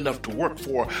confident enough to work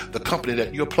for the company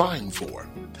that you're applying for?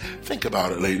 Think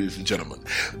about it, ladies and gentlemen.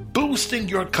 Boosting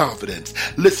your confidence.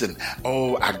 Listen,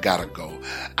 I gotta go.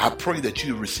 I pray that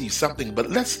you receive something, but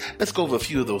let's go over a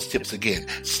few of those tips again.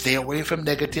 Stay away from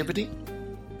negativity.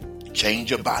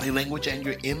 Change your body language and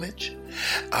your image.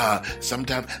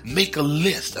 Sometimes make a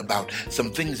list about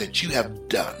some things that you have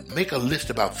done. Make a list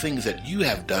about things that you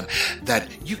have done that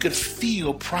you can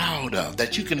feel proud of,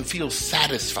 that you can feel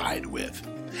satisfied with.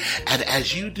 And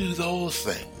as you do those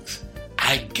things,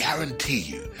 I guarantee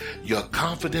you, your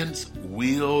confidence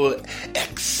will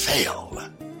excel.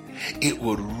 It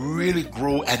will really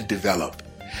grow and develop.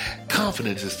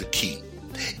 Confidence is the key.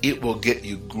 It will get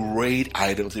you great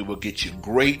items. It will get you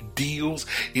great deals.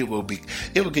 It will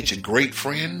get you great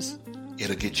friends.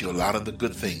 It'll get you a lot of the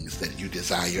good things that you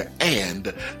desire and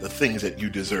the things that you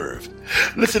deserve.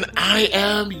 Listen, I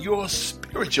am your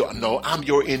spiritual. No, I'm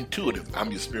your intuitive.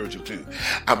 I'm your spiritual too.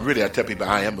 I tell people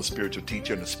I am a spiritual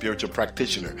teacher and a spiritual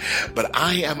practitioner, but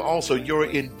I am also your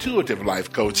intuitive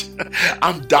life coach.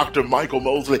 I'm Dr. Michael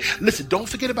Mosley. Listen, don't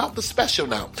forget about the special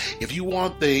now. If you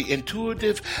want the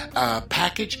intuitive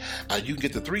package, you can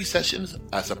get the 3 sessions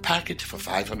as a package for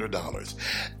 $500.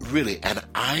 Really, and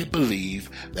I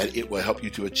believe that it will help you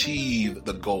to achieve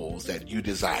the goals that you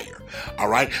desire. All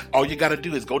right? All you got to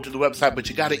do is go to the website, but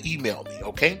you got to email me,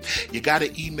 okay? You got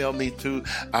to email me through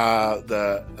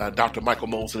the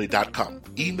drmichaelmosley.com.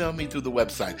 Email me through the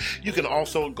website. You can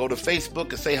also go to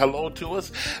Facebook and say hello to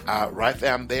us. Right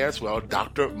there, I'm there as well,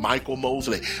 Dr. Michael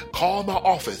Mosley. Call my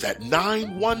office at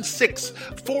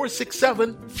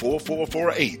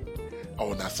 916-467-4448.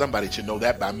 Oh, now somebody should know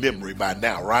that by memory by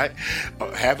now, right?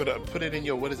 Have it, put it in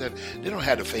your, what is that? They don't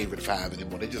have the favorite 5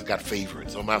 anymore. They just got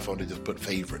favorites. On my phone, they just put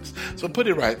favorites. So put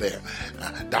it right there.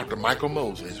 Dr. Michael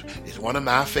Mosley is one of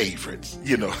my favorites,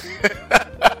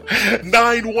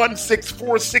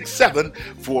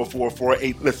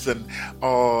 916-467-4448. Listen,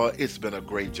 it's been a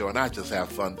great show, and I just have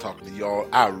fun talking to y'all.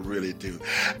 I really do.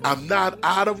 I'm not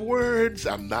out of words.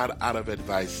 I'm not out of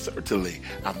advice. Certainly,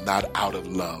 I'm not out of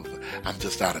love. I'm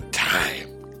just out of time.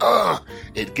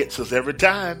 It gets us every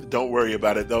time. Don't worry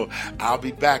about it, though. I'll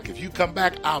be back. If you come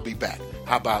back, I'll be back.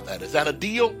 How about that? Is that a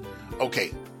deal?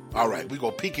 Okay. All right, we're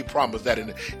going to pinky promise that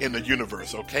in the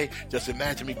universe, okay? Just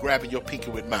imagine me grabbing your pinky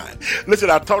with mine. Listen,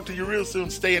 I'll talk to you real soon.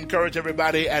 Stay encouraged,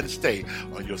 everybody, and stay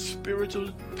on your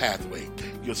spiritual pathway,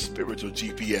 your spiritual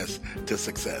GPS to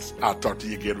success. I'll talk to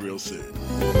you again real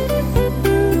soon.